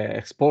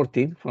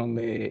exported from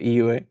the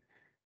EU,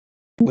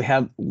 we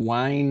have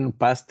wine,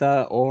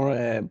 pasta,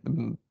 or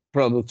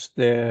products,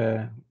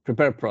 the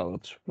prepared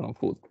products from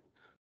food.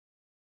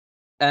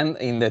 And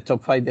in the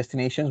top 5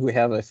 destinations, we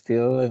have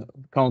still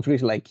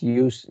countries like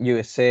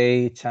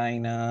USA,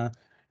 China,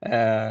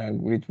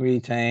 Great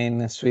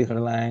Britain,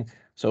 Switzerland.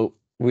 So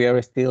we are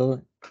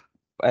still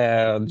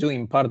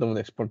doing part of the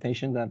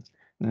exportation that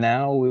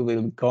now we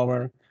will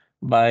cover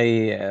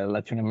by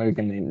Latin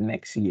America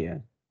next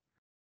year.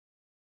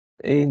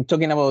 In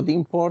talking about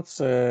imports,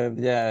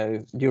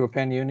 the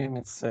European Union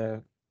is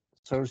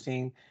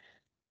sourcing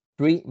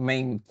 3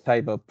 main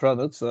type of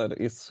products that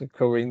is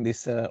covering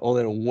this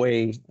other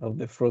way of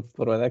the fruit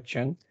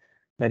production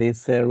that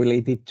is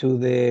related to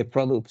the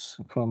products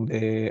from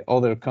the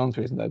other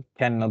countries that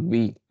cannot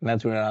be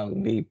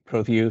naturally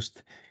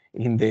produced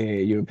in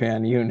the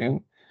European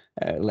Union,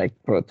 like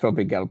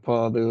tropical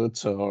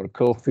products or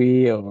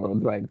coffee or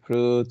dried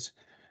fruits.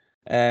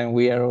 And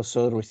we are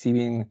also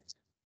receiving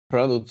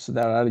products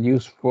that are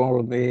used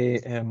for the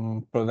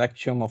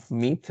production of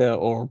meat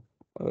or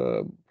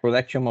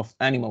production of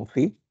animal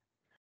feed,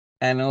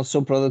 and also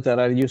products that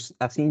are used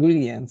as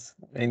ingredients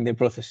in the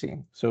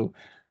processing. So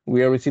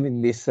we are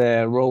receiving these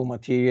raw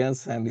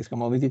materials and these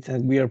commodities,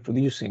 and we are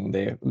producing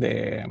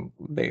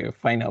the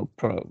final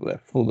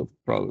food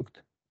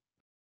product.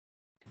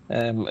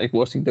 It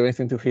was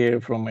interesting to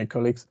hear from my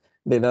colleagues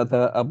the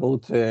data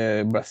about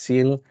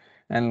Brazil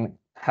and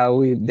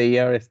how they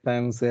are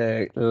stands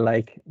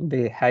like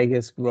the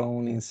highest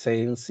grown in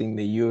sales in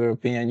the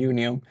European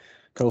Union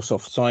because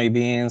of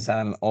soybeans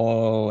and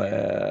all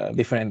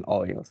different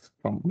oils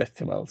from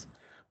vegetables,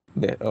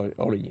 the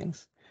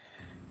origins.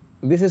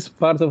 This is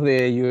part of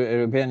the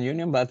European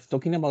Union, but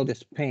talking about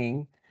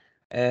Spain,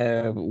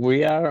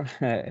 we are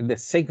the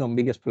second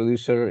biggest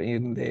producer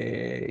in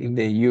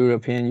the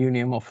European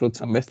Union of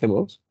fruits and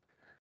vegetables,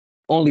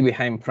 only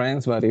behind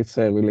France, but it's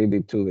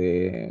related to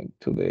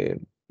the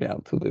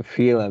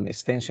field and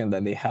extension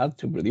that they have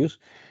to produce.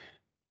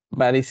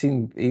 But it's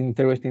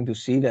interesting to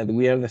see that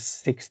we are the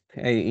sixth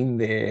in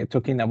the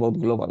talking about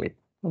globally,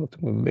 not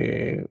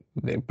the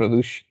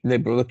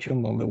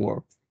production of the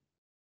world.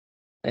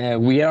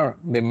 We are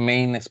the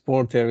main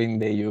exporter in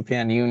the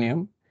European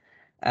Union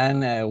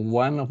and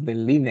one of the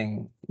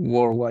leading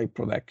worldwide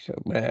producer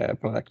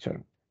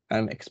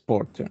and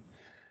exporter.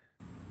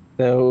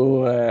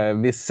 So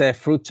this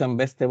fruits and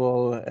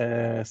vegetable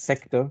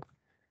sector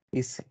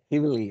is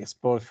heavily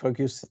export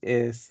focused,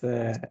 is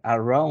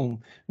around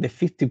the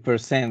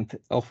 50%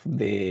 of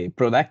the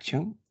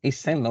production is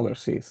sent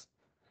overseas.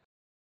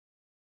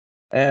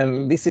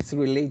 This is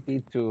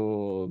related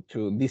to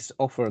this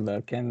offer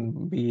that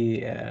can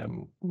be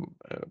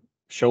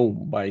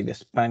shown by the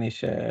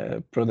Spanish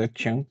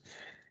production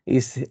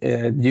is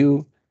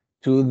due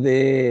to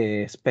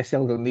the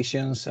special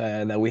conditions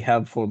that we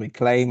have for the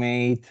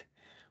climate,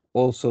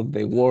 also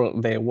the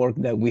work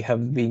that we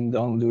have been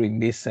done during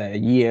these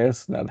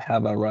years that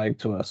have arrived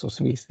to a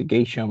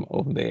sophistication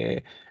of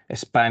the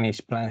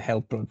Spanish plant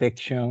health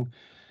protection,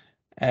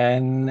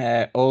 and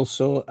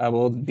also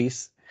about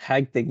this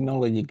high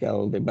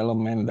technological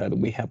development that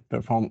we have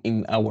performed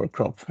in our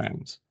crop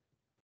farms.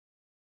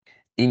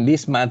 In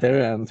this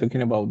matter, I'm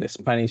talking about the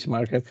Spanish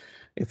market,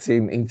 it's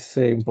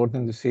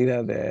important to see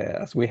that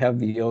as we have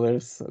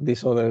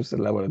these other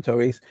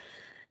laboratories,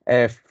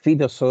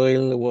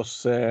 Phytosoil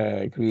was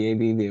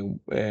created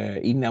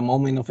in a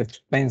moment of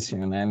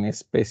expansion and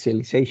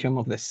specialization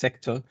of the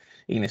sector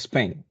in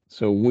Spain.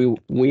 So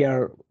we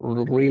are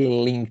really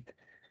linked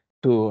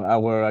to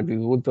our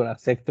agricultural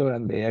sector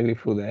and the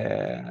agri-food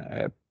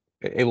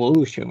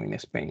evolution in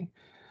Spain.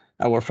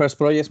 Our first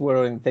projects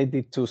were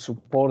intended to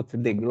support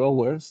the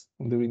growers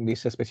during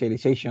this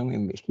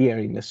specialization here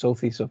in the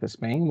southeast of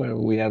Spain, where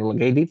we are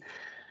located,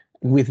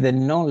 with the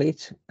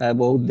knowledge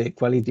about the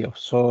quality of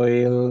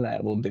soil,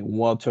 about the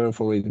water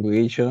for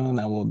irrigation,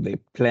 about the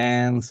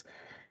plants,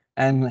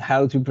 and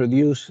how to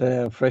produce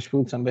fresh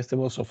fruits and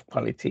vegetables of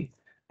quality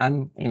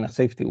and in a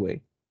safety way.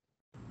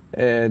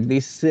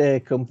 This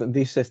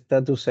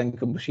status and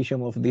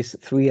composition of these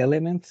three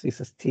elements is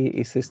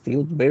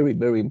still very,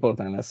 very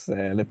important, as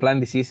the plant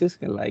diseases,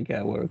 like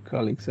our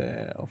colleagues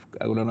of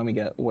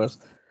agronomic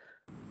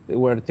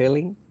were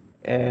telling.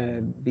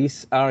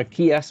 These are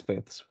key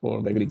aspects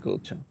for the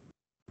agriculture.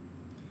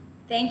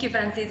 Thank you,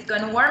 Francisco.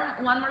 And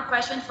one more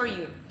question for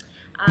you.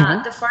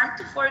 The Farm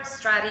to Fork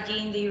strategy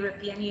in the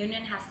European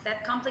Union has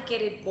set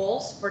complicated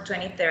goals for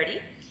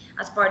 2030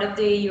 as part of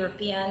the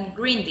European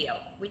Green Deal,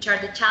 which are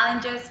the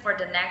challenges for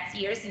the next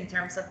years in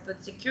terms of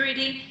food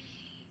security.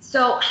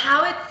 So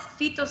how is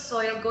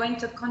Phytosoil going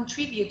to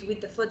contribute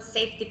with the food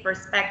safety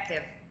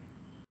perspective?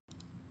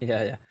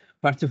 Yeah.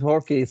 Farm to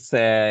Fork is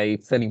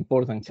it's an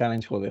important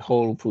challenge for the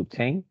whole food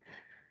chain.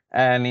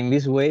 And in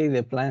this way,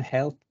 the plant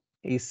health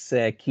is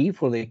key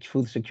for the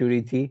food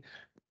security.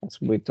 As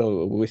we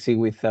see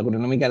with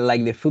agronomic,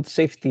 like the food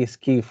safety is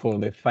key for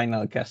the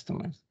final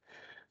customers.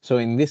 So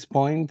in this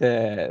point,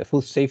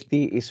 food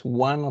safety is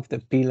one of the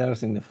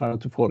pillars in the Farm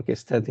to Fork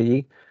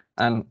strategy.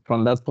 And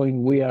from that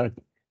point, we are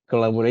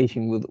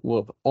collaborating with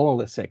all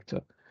the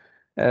sector.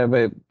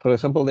 But for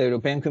example, the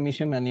European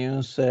Commission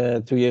announced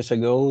 2 years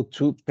ago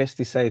 2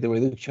 pesticide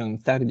reduction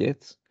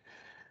targets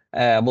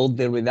about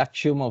the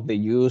reduction of the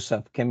use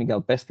of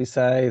chemical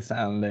pesticides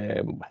and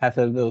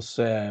hazardous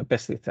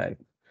pesticides.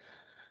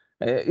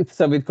 It's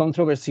a bit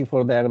controversy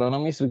for the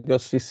agronomists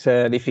because it's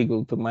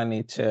difficult to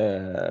manage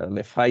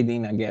the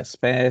fighting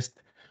against pests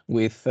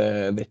with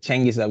the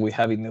changes that we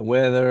have in the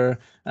weather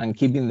and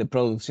keeping the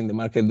products in the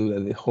market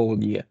during the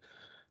whole year.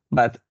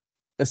 But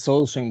it's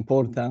also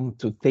important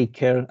to take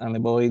care and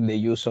avoid the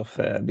use of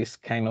this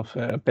kind of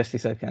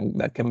pesticide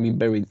that can be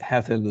very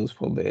hazardous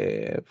for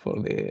the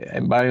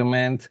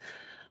environment.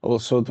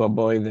 Also to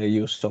avoid the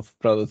use of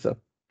products that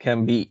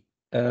can be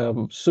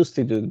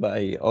substituted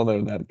by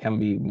other that can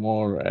be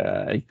more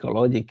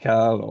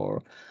ecological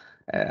or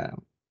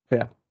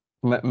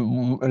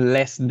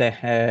less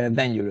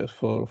dangerous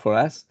for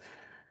us.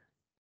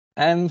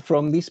 And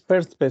from this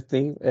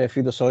perspective,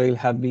 Phytosoil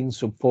have been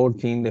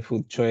supporting the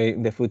food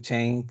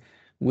chain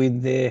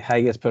with the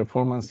highest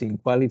performance in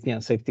quality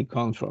and safety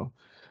control.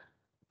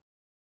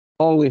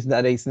 Always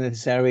that is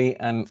necessary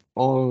and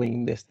all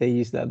in the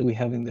stages that we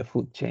have in the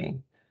food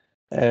chain.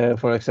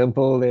 For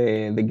example,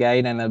 the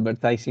guide and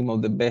advertising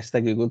of the best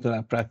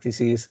agricultural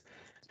practices,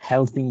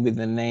 helping with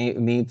the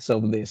needs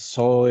of the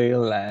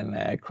soil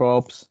and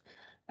crops,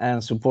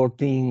 and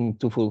supporting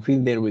to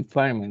fulfill the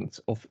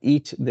requirements of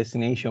each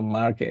destination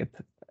market.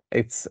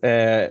 It's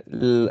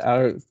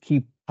our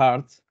key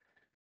parts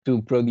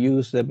to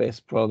produce the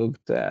best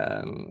product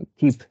and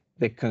keep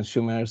the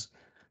consumers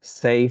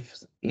safe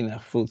in a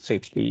food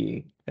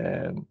safety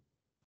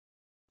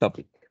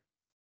topic.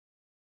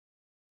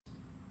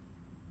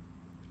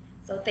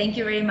 So thank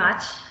you very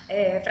much,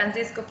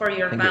 Francisco, for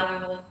your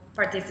valuable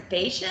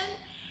participation.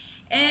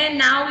 And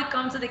now we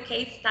come to the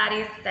case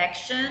studies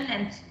section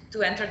and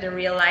to enter the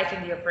real life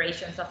in the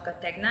operations of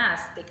Cotecna as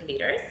big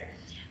leaders.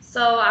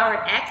 So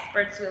our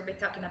experts will be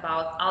talking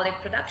about olive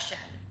production.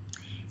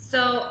 So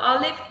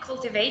olive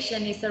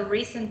cultivation is a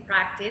recent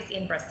practice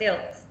in Brazil,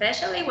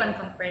 especially when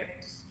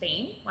compared to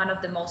Spain, one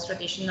of the most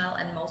traditional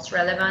and most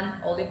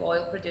relevant olive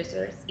oil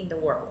producers in the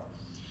world.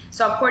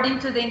 So according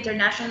to the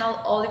International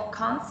Olive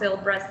Council,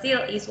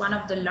 Brazil is one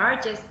of the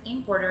largest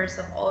importers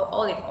of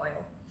olive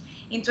oil.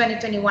 In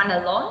 2021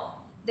 alone,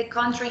 the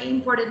country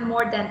imported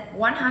more than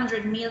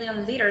 100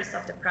 million liters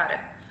of the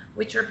product,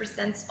 which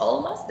represents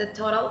almost the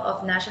total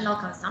of national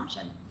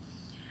consumption.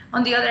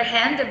 On the other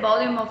hand, the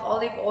volume of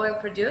olive oil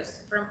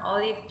produced from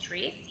olive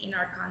trees in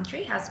our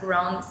country has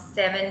grown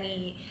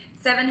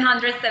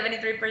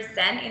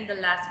 773% in the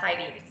last 5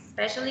 years,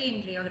 especially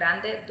in Rio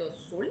Grande do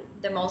Sul,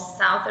 the most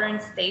southern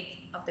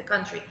state of the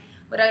country,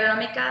 where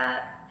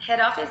Agronomica head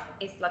office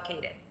is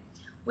located.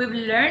 We've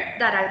learned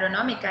that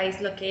Agronomica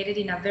is located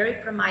in a very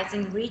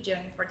promising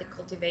region for the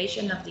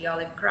cultivation of the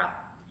olive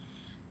crop.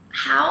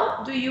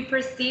 How do you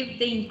perceive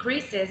the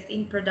increases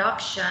in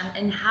production,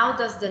 and how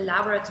does the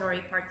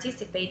laboratory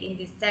participate in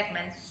this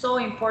segment so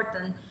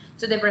important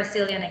to the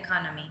Brazilian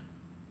economy?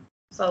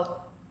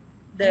 So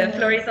the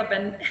floor is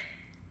open.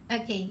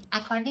 Okay,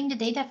 according to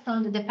data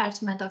from the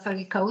Department of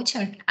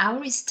Agriculture,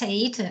 our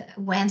state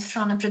went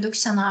from a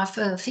production of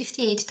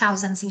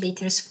 58,000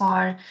 liters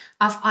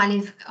of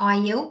olive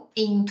oil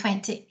in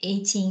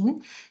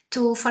 2018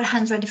 to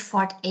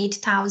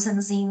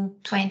 448,000 in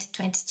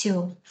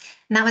 2022.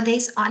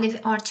 Nowadays,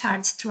 olive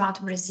orchards throughout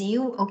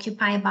Brazil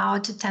occupy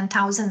about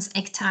 10,000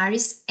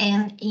 hectares,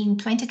 and in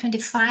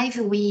 2025,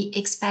 we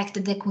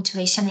expect the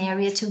cultivation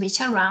area to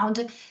reach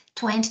around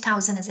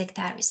 20,000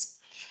 hectares.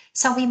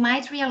 So we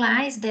might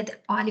realize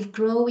that olive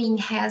growing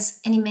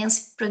has an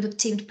immense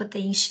productivity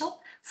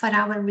potential for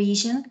our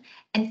region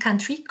and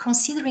country,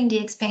 considering the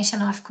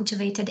expansion of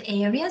cultivated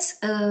areas,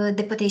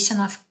 the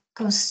potential of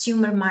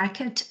consumer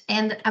market,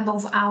 and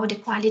above all, the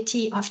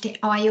quality of the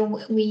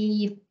oil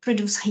we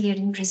produce here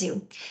in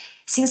Brazil.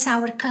 Since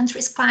our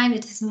country's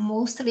climate is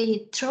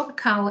mostly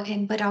tropical,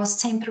 but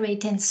also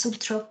temperate and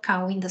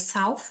subtropical in the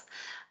south,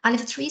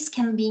 olive trees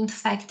can be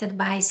infected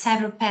by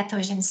several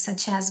pathogens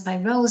such as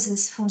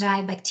viruses,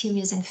 fungi,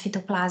 bacteria, and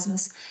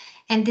phytoplasmas.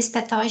 And these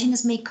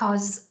pathogens may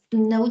cause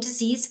no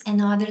disease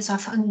and others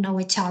of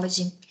unknown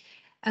etiology,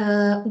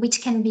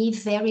 which can be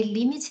very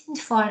limiting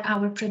for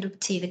our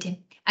productivity.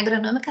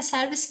 Agronomica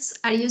services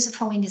are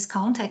useful in this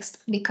context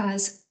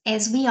because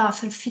as we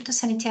offer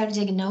phytosanitary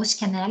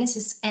diagnostic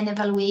analysis and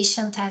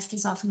evaluation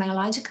tests of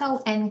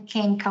biological and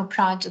chemical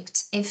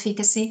products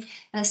efficacy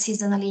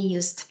seasonally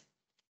used.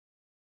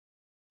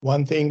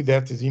 One thing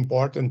that is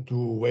important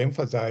to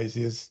emphasize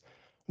is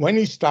when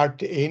you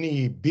start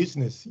any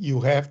business, you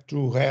have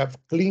to have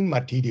clean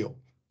material,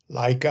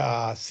 like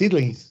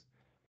seedlings.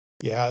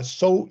 Yeah,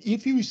 so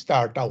if you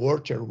start a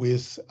orchard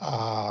with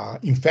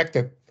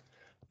infected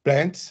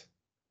plants,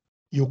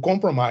 you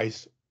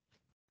compromise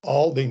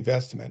all the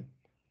investment.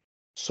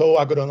 So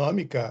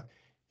Agronomica,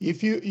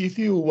 if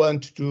you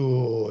want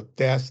to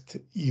test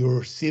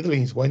your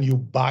seedlings when you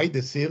buy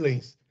the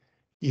seedlings,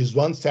 is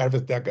one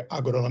service that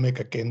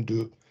Agronomica can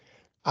do.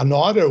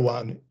 Another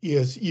one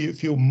is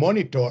if you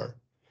monitor,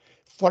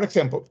 for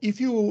example,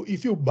 if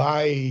you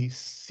buy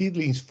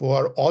seedlings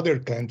for other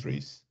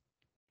countries,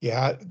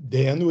 yeah,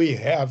 then we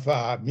have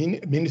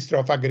Ministry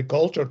of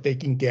Agriculture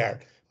taking care,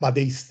 but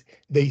they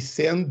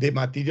send the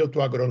material to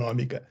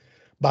Agronomica.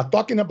 But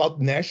talking about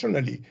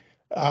nationally,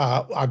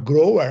 a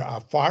grower,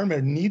 a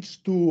farmer needs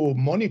to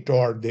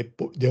monitor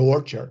the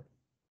orchard.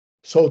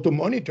 So to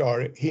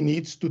monitor, he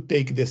needs to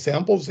take the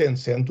samples and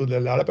send to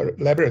the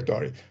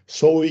laboratory.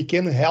 So we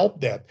can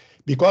help that,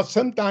 because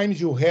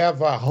sometimes you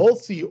have a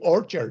healthy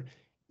orchard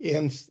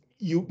and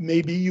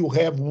maybe you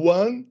have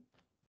one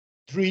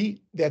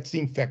tree that's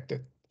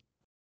infected.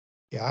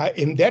 Yeah,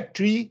 and that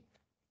tree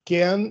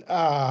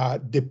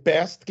the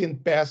pest can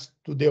pass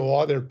to the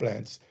other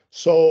plants.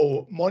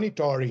 So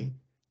monitoring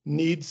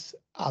needs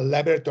a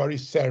laboratory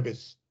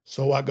service.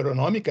 So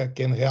Agronomica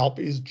can help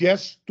is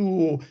just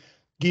to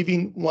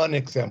giving one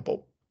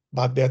example,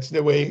 but that's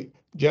the way,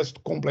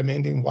 just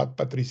complementing what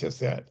Patricia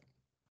said.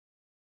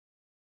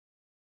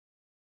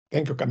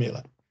 Thank you,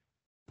 Camila.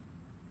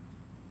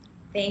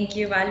 Thank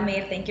you,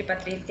 Valmir. Thank you,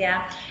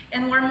 Patricia.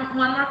 And one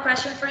more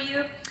question for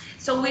you.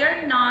 So we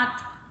are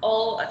not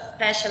all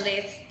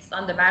specialists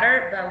on the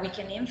matter, but we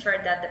can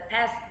infer that the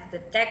pests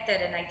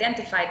detected and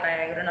identified by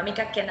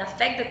Agronomica can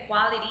affect the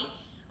quality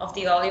of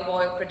the olive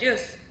oil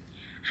produced.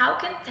 How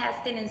can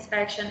testing,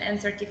 inspection, and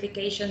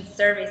certification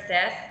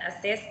services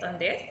assist on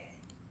this?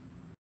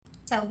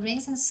 So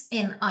raisins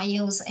and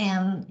oils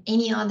and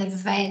any other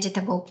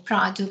vegetable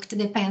product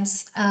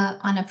depends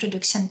on a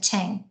production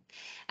chain.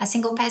 A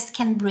single pest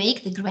can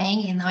break the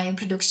grain and oil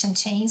production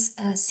chains,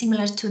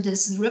 similar to the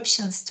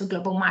disruptions to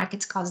global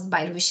markets caused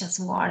by Russia's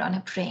war on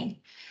Ukraine.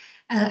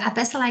 A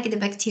pest like the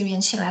bacterium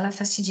Xylella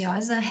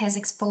fastidiosa has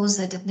exposed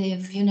the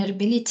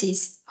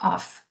vulnerabilities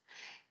of.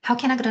 How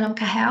can Agronomica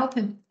help?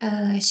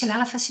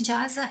 Xylella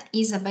fastidiosa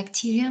is a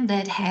bacterium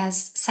that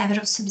has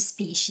several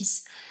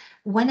subspecies.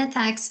 One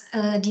attacks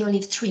the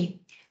olive tree.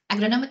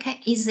 Agronomica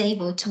is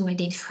able to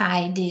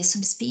identify the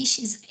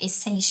subspecies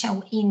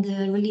essential in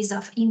the release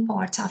of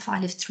import of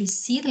olive tree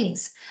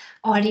seedlings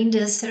or in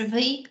the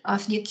survey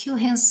of the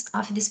occurrence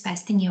of this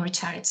pest in your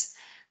charts.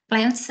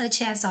 Plants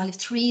such as olive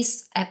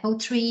trees, apple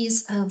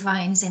trees,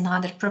 vines, and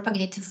other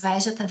propagate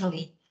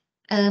vegetatively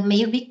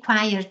may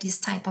require this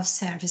type of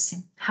service.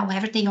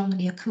 However, they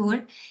only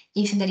occur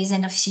if there is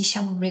an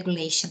official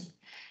regulation.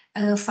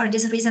 For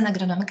this reason,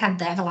 Agronomica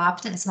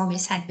developed, as we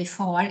said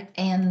before,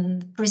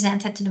 and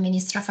presented to the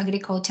Ministry of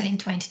Agriculture in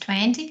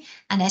 2020,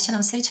 a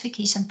national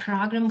certification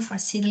program for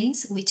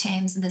seedlings, which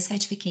aims the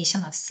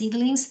certification of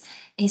seedlings,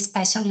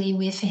 especially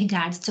with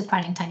regard to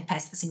quarantine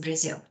pests in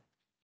Brazil.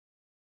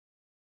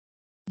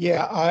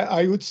 Yeah,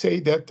 I would say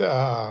that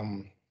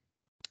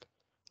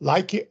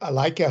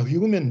like a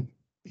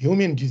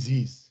human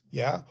disease,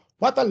 yeah,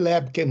 what a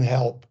lab can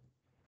help.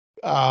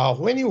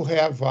 When you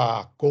have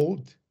a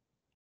cold,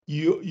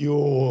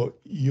 you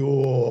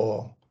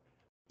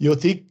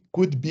think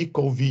could be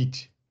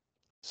COVID,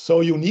 so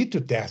you need to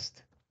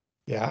test.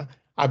 Yeah,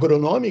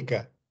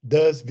 Agronomica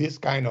does this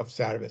kind of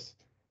service.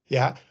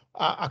 Yeah,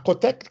 a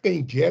Cotecna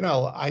in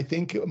general, I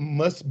think,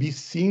 must be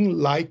seen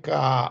like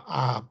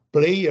a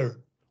player,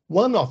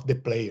 one of the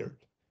players.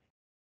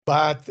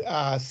 But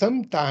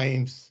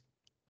sometimes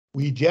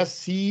we just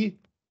see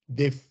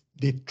the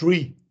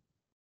tree.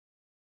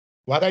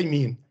 What I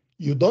mean,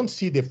 you don't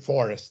see the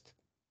forest.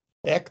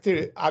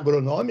 Actually,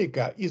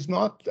 Agronomica is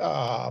not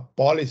a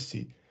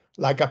policy,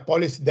 like a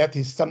policy that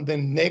is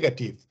something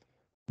negative,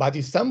 but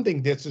it's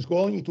something that is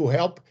going to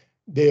help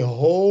the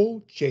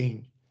whole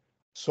chain.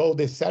 So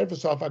the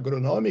service of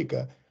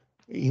Agronomica,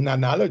 in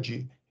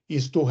analogy,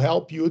 is to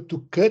help you to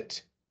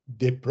cut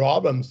the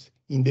problems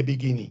in the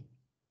beginning.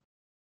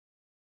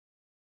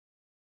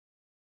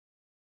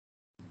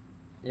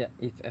 Yeah,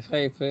 if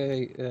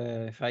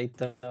I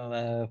tell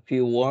a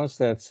few words,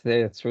 that's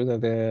true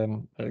that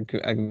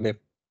the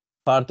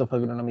part of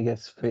agronomic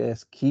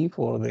is key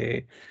for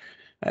the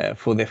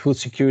food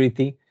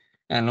security,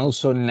 and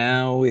also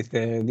now with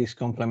this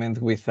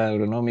complement with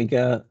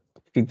agronomica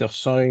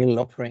phytosoil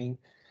offering,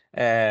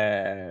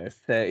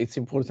 it's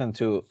important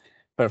to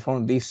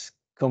perform this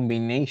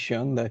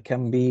combination that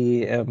can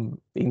be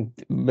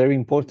very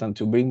important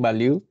to bring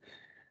value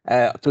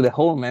to the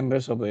whole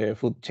members of the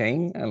food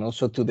chain and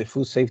also to the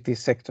food safety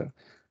sector.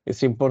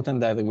 It's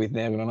important that with the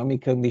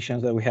agronomic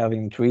conditions that we have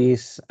in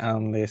trees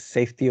and the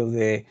safety of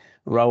the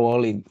raw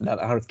oil that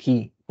are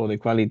key for the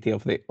quality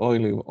of the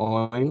olive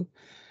oil,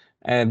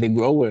 the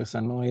growers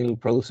and oil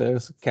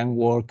producers can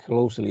work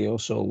closely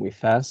also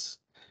with us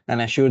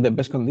and assure the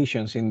best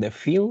conditions in the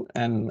field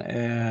and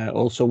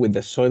also with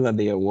the soil that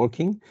they are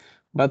working,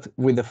 but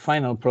with the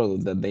final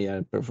product that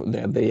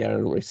they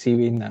are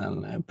receiving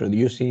and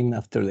producing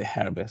after the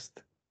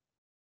harvest.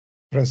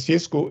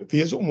 Francisco,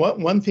 there's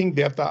one thing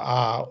that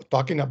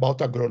talking about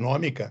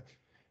Agronomica,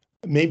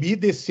 maybe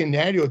the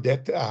scenario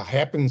that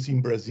happens in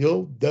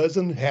Brazil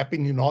doesn't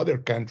happen in other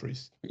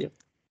countries. Yep.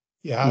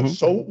 Yeah, Mm-hmm.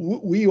 so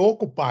we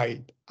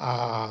occupied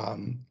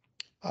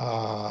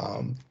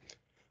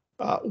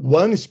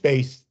one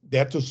space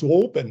that is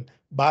open,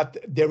 but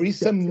there is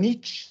some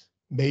niche,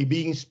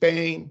 maybe in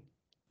Spain,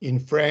 in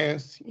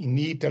France, in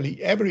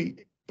Italy,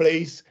 every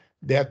place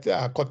that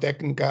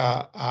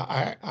Cotecna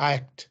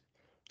act.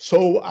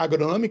 So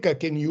Agronomica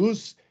can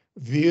use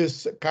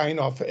this kind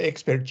of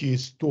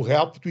expertise to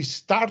help to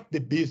start the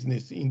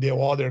business in the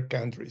other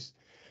countries.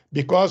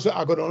 Because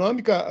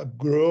Agronomica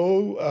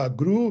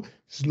grew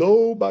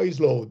slow by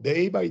slow,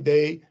 day by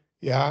day,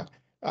 yeah.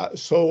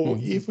 So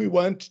if we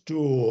want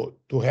to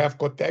have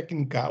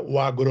Cotecna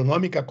or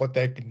Agronomica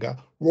Cotecna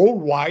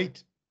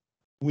worldwide,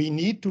 we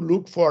need to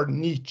look for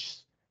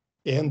niches,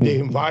 and the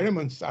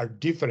environments are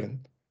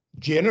different.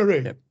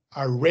 Generally,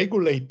 a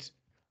regulate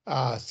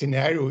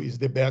scenario is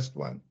the best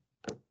one.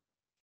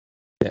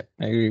 Yeah,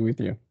 I agree with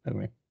you.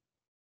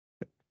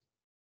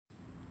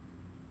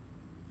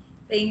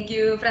 Thank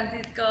you,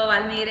 Francisco,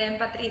 Almir, and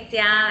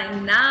Patricia.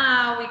 And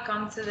now we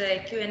come to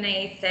the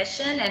Q&A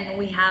session, and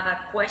we have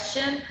a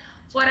question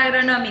for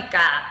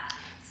Agronomica.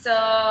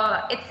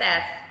 So it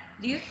says,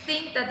 do you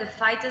think that the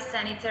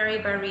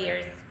phytosanitary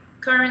barriers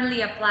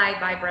currently applied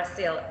by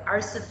Brazil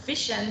are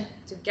sufficient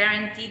to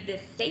guarantee the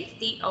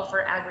safety of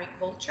our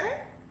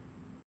agriculture?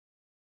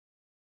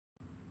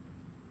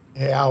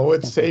 Yeah, I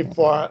would say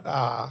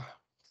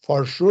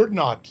for sure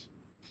not.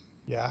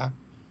 Yeah,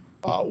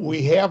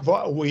 we have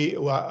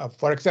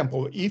for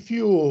example, if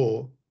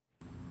you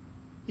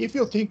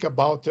think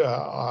about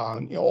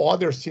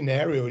other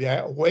scenario,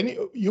 yeah, when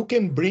you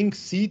can bring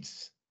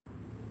seeds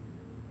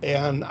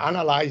and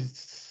analyze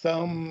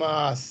some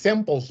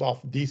samples of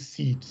these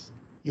seeds,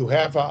 you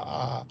have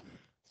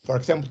for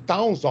example,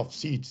 tons of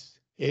seeds,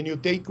 and you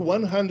take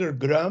 100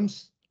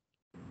 grams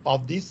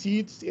of these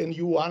seeds and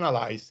you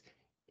analyze,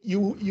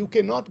 you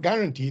cannot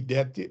guarantee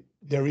that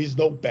there is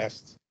no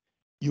pest.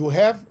 You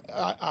have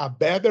a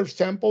better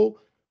sample,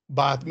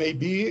 but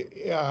maybe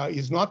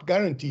is not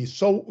guaranteed.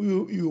 So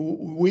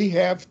we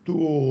have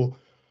to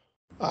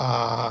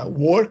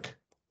work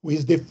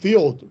with the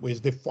field,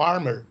 with the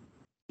farmer,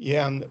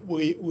 and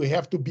we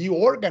have to be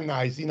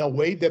organized in a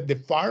way that the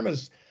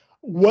farmers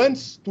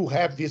wants to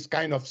have this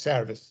kind of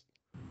service.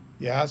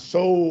 Yeah,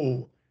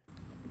 so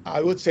I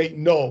would say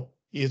no,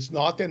 it's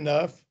not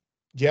enough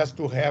just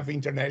to have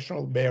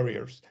international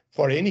barriers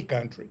for any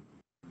country.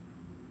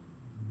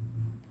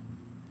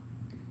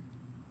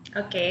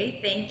 Okay,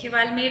 thank you,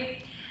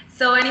 Valmir.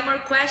 So any more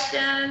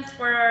questions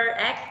for our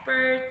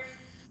experts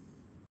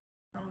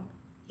from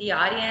the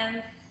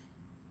audience?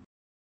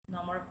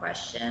 No more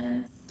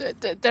questions.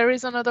 There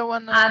is another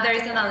one. There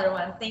is another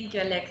one. Thank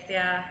you,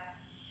 Alexia.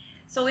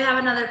 So we have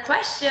another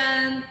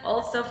question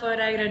also for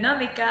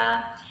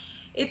Agronomica.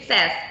 It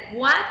says,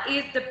 what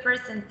is the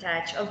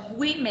percentage of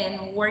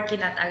women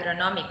working at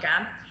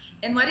Agronomica?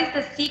 And what is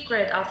the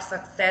secret of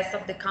success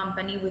of the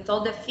company with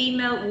all the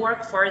female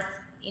workforce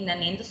in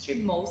an industry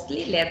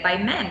mostly led by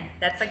men?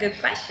 That's a good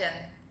question.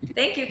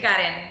 Thank you,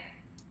 Karen.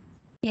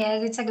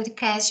 Yes, it's a good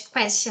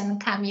question,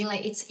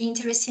 Camila. It's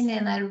interesting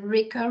and a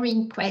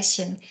recurring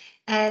question.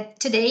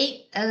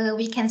 Today,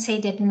 we can say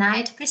that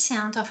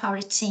 90% of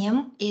our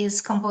team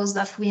is composed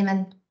of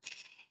women.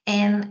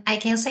 And I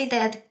can say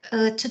that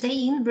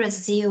today in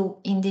Brazil,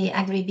 in the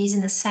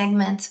agribusiness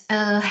segment,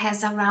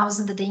 has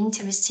aroused the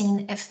interest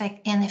in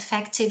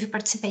effective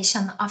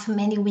participation of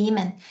many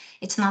women.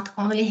 It's not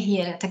only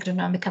here at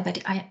Agronomica,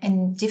 but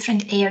in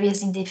different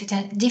areas, in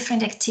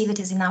different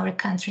activities in our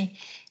country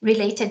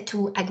related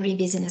to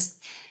agribusiness.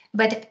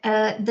 But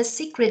the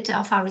secret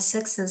of our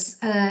success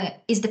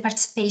is the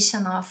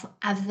participation of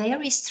a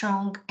very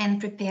strong and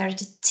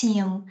prepared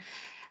team,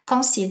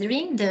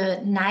 considering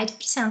the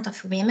 90%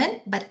 of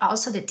women, but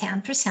also the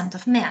 10%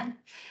 of men.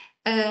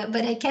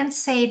 But I can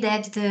say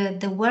that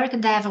the work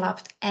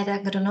developed at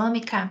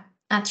Agronomica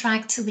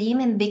attracts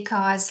women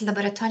because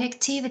laboratory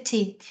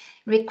activity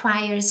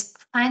requires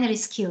finer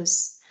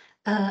skills,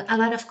 a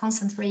lot of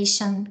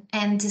concentration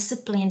and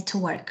discipline to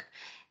work.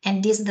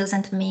 And this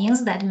doesn't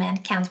mean that men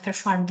can't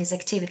perform these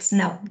activities.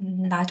 No,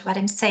 not what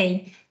I'm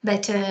saying.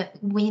 But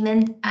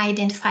women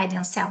identify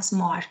themselves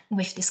more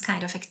with this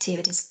kind of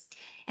activities.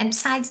 And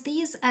besides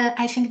these,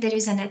 I think there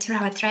is a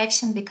natural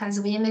attraction because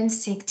women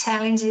seek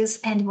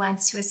challenges and want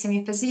to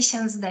assume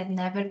positions that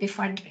never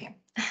before dreamed.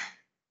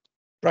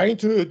 Trying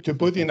to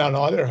put in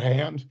another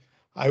hand,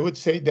 I would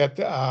say that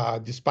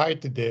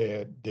despite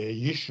the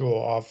issue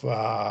of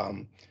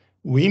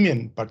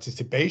women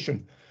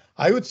participation,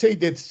 I would say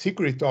that the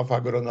secret of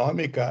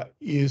Agronomica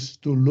is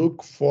to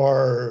look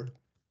for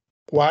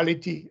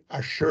quality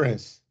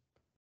assurance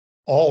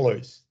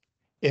always.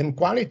 And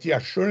quality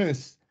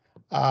assurance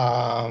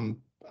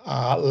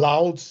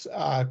allows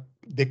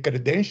the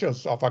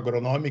credentials of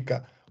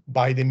Agronomica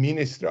by the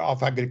Minister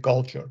of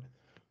Agriculture.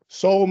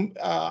 So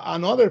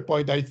another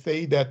point, I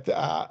say that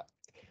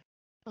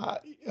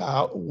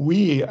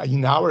we,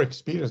 in our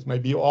experience,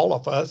 maybe all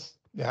of us,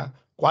 yeah,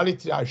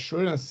 quality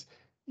assurance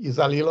is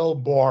a little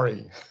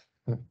boring.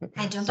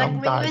 I don't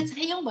agree with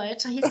him,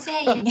 what he's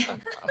saying.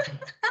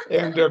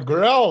 And the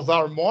girls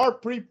are more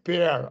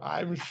prepared.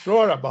 I'm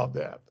sure about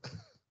that.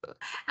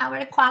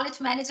 Our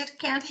quality manager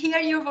can't hear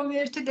you,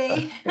 Valmir,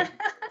 today.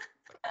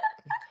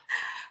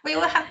 We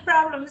will have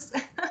problems.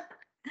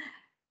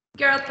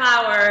 Girl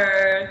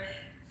power.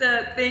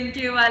 So thank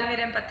you, Valmir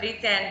and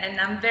Patricia, and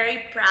I'm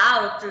very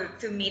proud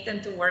to meet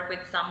and to work with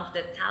some of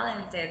the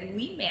talented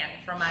women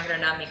from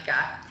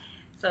Agronomica.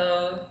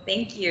 So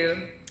thank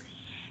you.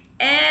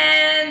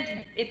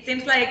 And it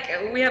seems like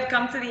we have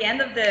come to the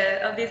end of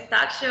this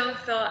talk show.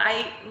 So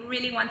I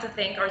really want to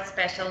thank our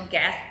special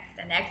guests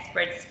and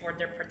experts for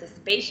their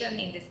participation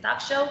in this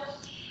talk show.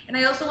 And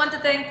I also want to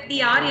thank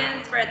the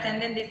audience for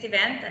attending this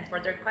event and for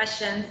their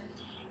questions.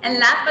 And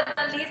last but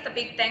not least, a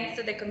big thanks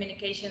to the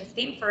communications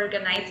team for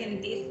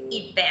organizing this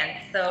event.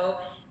 So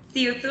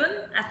see you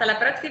soon. Hasta la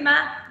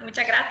próxima.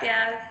 Muchas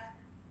gracias.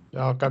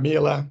 Ciao,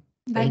 Camila.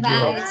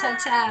 Bye-bye. Ciao,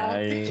 ciao.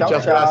 Bye. Ciao,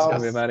 Muchas ciao, gracias.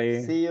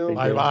 everybody. See you. Thank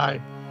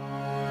Bye-bye.